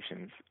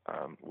locations,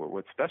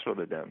 what's special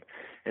to them.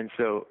 And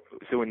so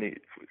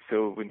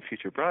when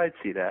future brides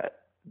see that,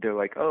 they're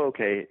like, oh,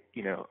 okay,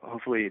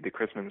 hopefully the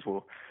Chrismans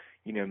will,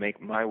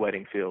 make my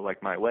wedding feel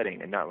like my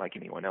wedding and not like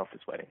anyone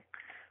else's wedding.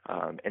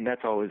 And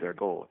that's always our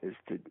goal, is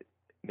to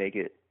make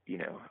it,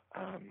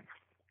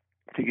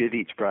 to give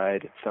each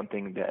bride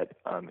something that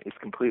is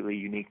completely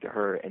unique to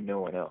her and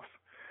no one else.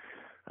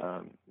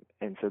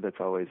 And so that's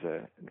always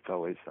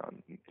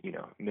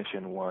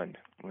mission one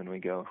when we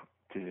go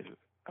to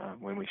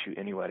when we shoot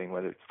any wedding,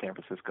 whether it's San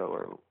Francisco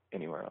or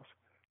anywhere else.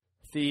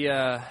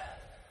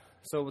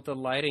 So with the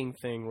lighting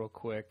thing, real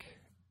quick,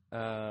 what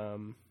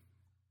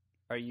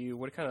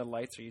kind of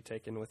lights are you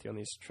taking with you on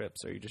these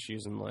trips? Are you just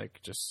using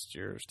just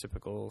your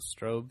typical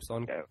strobes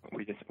on? Yeah,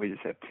 we just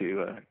have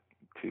two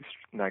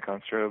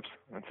Nikon strobes.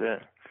 That's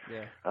it.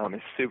 Yeah.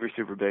 It's super,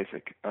 super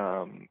basic.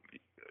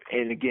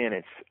 And again,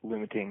 it's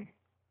limiting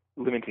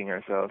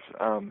ourselves.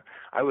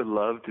 I would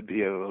love to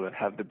be able to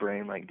have the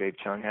brain like Dave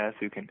Chung has,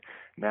 who can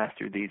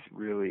master these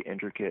really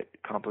intricate,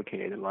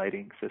 complicated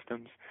lighting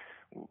systems,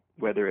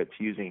 whether it's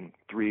using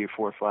 3 or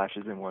 4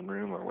 flashes in one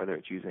room or whether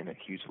it's using a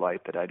huge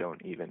light that I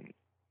can't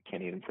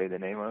even say the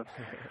name of.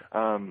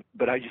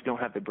 But I just don't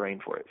have the brain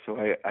for it. So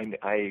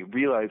I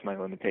realize my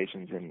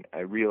limitations, and I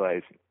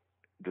realize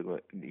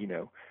that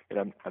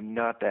I'm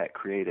not that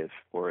creative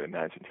or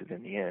imaginative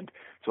in the end.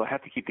 So I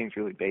have to keep things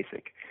really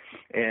basic.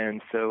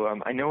 And so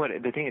I know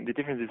the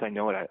difference is I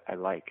know what I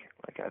like.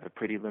 Like, I have a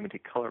pretty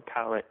limited color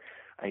palette.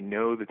 I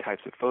know the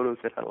types of photos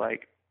that I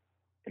like,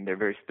 and they're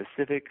very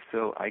specific,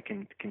 so I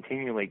can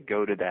continually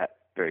go to that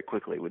very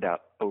quickly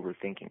without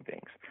overthinking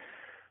things.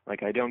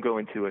 Like, I don't go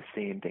into a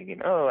scene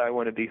thinking, oh, I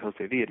want to be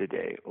Jose Villa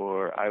today,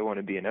 or I want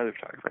to be another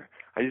photographer.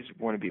 I just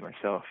want to be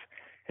myself.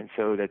 And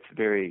so that's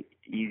very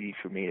easy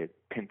for me to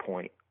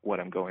pinpoint what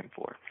I'm going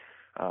for.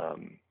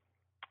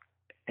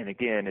 And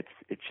again,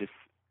 it's just,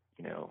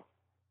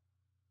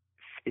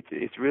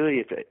 it's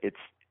really this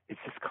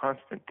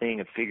constant thing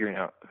of figuring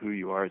out who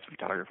you are as a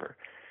photographer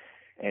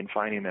and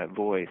finding that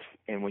voice.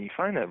 And when you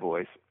find that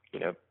voice,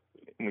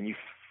 when you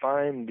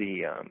find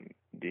the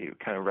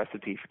kind of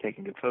recipe for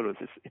taking good photos,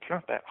 it's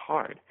not that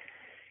hard.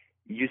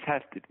 You just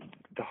have to.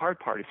 The hard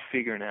part is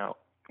figuring out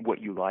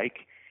what you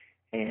like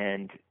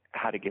and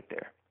how to get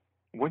there.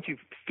 Once you've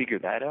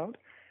figured that out,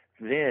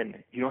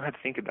 then you don't have to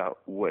think about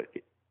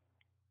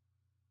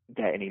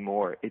that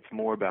anymore. It's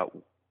more about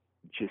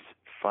just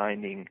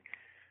finding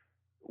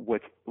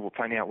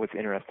out what's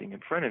interesting in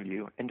front of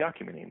you and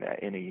documenting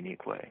that in a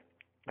unique way.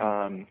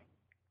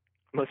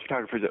 Most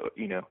photographers,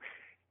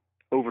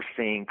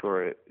 overthink,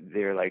 or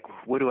they're like,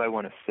 what do I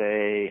want to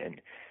say?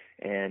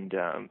 And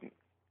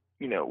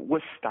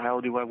what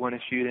style do I want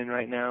to shoot in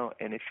right now?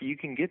 And if you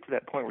can get to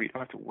that point where you don't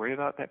have to worry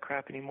about that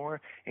crap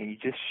anymore and you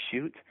just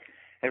shoot,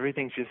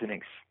 everything's just an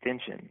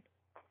extension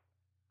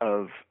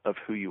of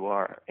who you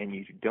are, and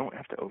you don't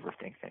have to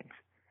overthink things.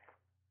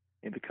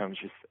 It becomes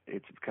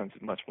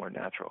much more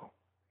natural.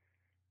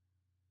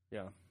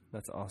 Yeah,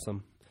 that's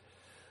awesome.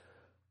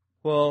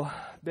 Well,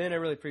 Ben, I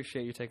really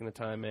appreciate you taking the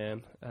time,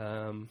 man.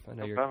 I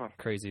know you're a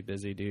crazy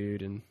busy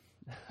dude and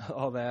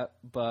all that,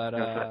 but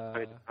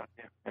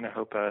and I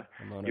hope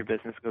your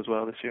business goes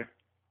well this year.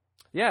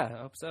 Yeah,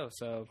 I hope so.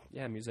 So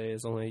yeah, Musea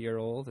is only a year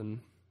old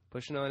and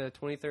pushing on to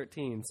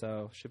 2013,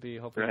 so should be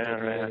hopefully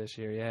this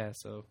year. Yeah,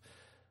 so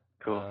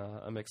cool.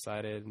 I'm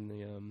excited,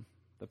 and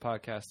the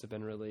podcasts have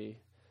been really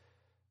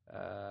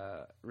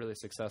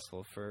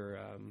successful for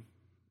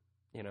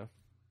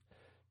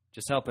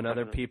just helping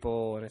other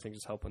people, and I think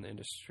just helping the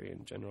industry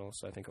in general.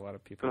 So I think a lot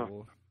of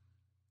people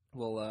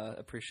will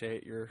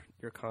appreciate your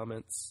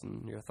comments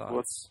and your thoughts.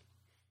 Well,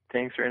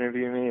 thanks for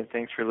interviewing me, and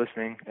thanks for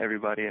listening,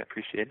 everybody. I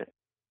appreciate it.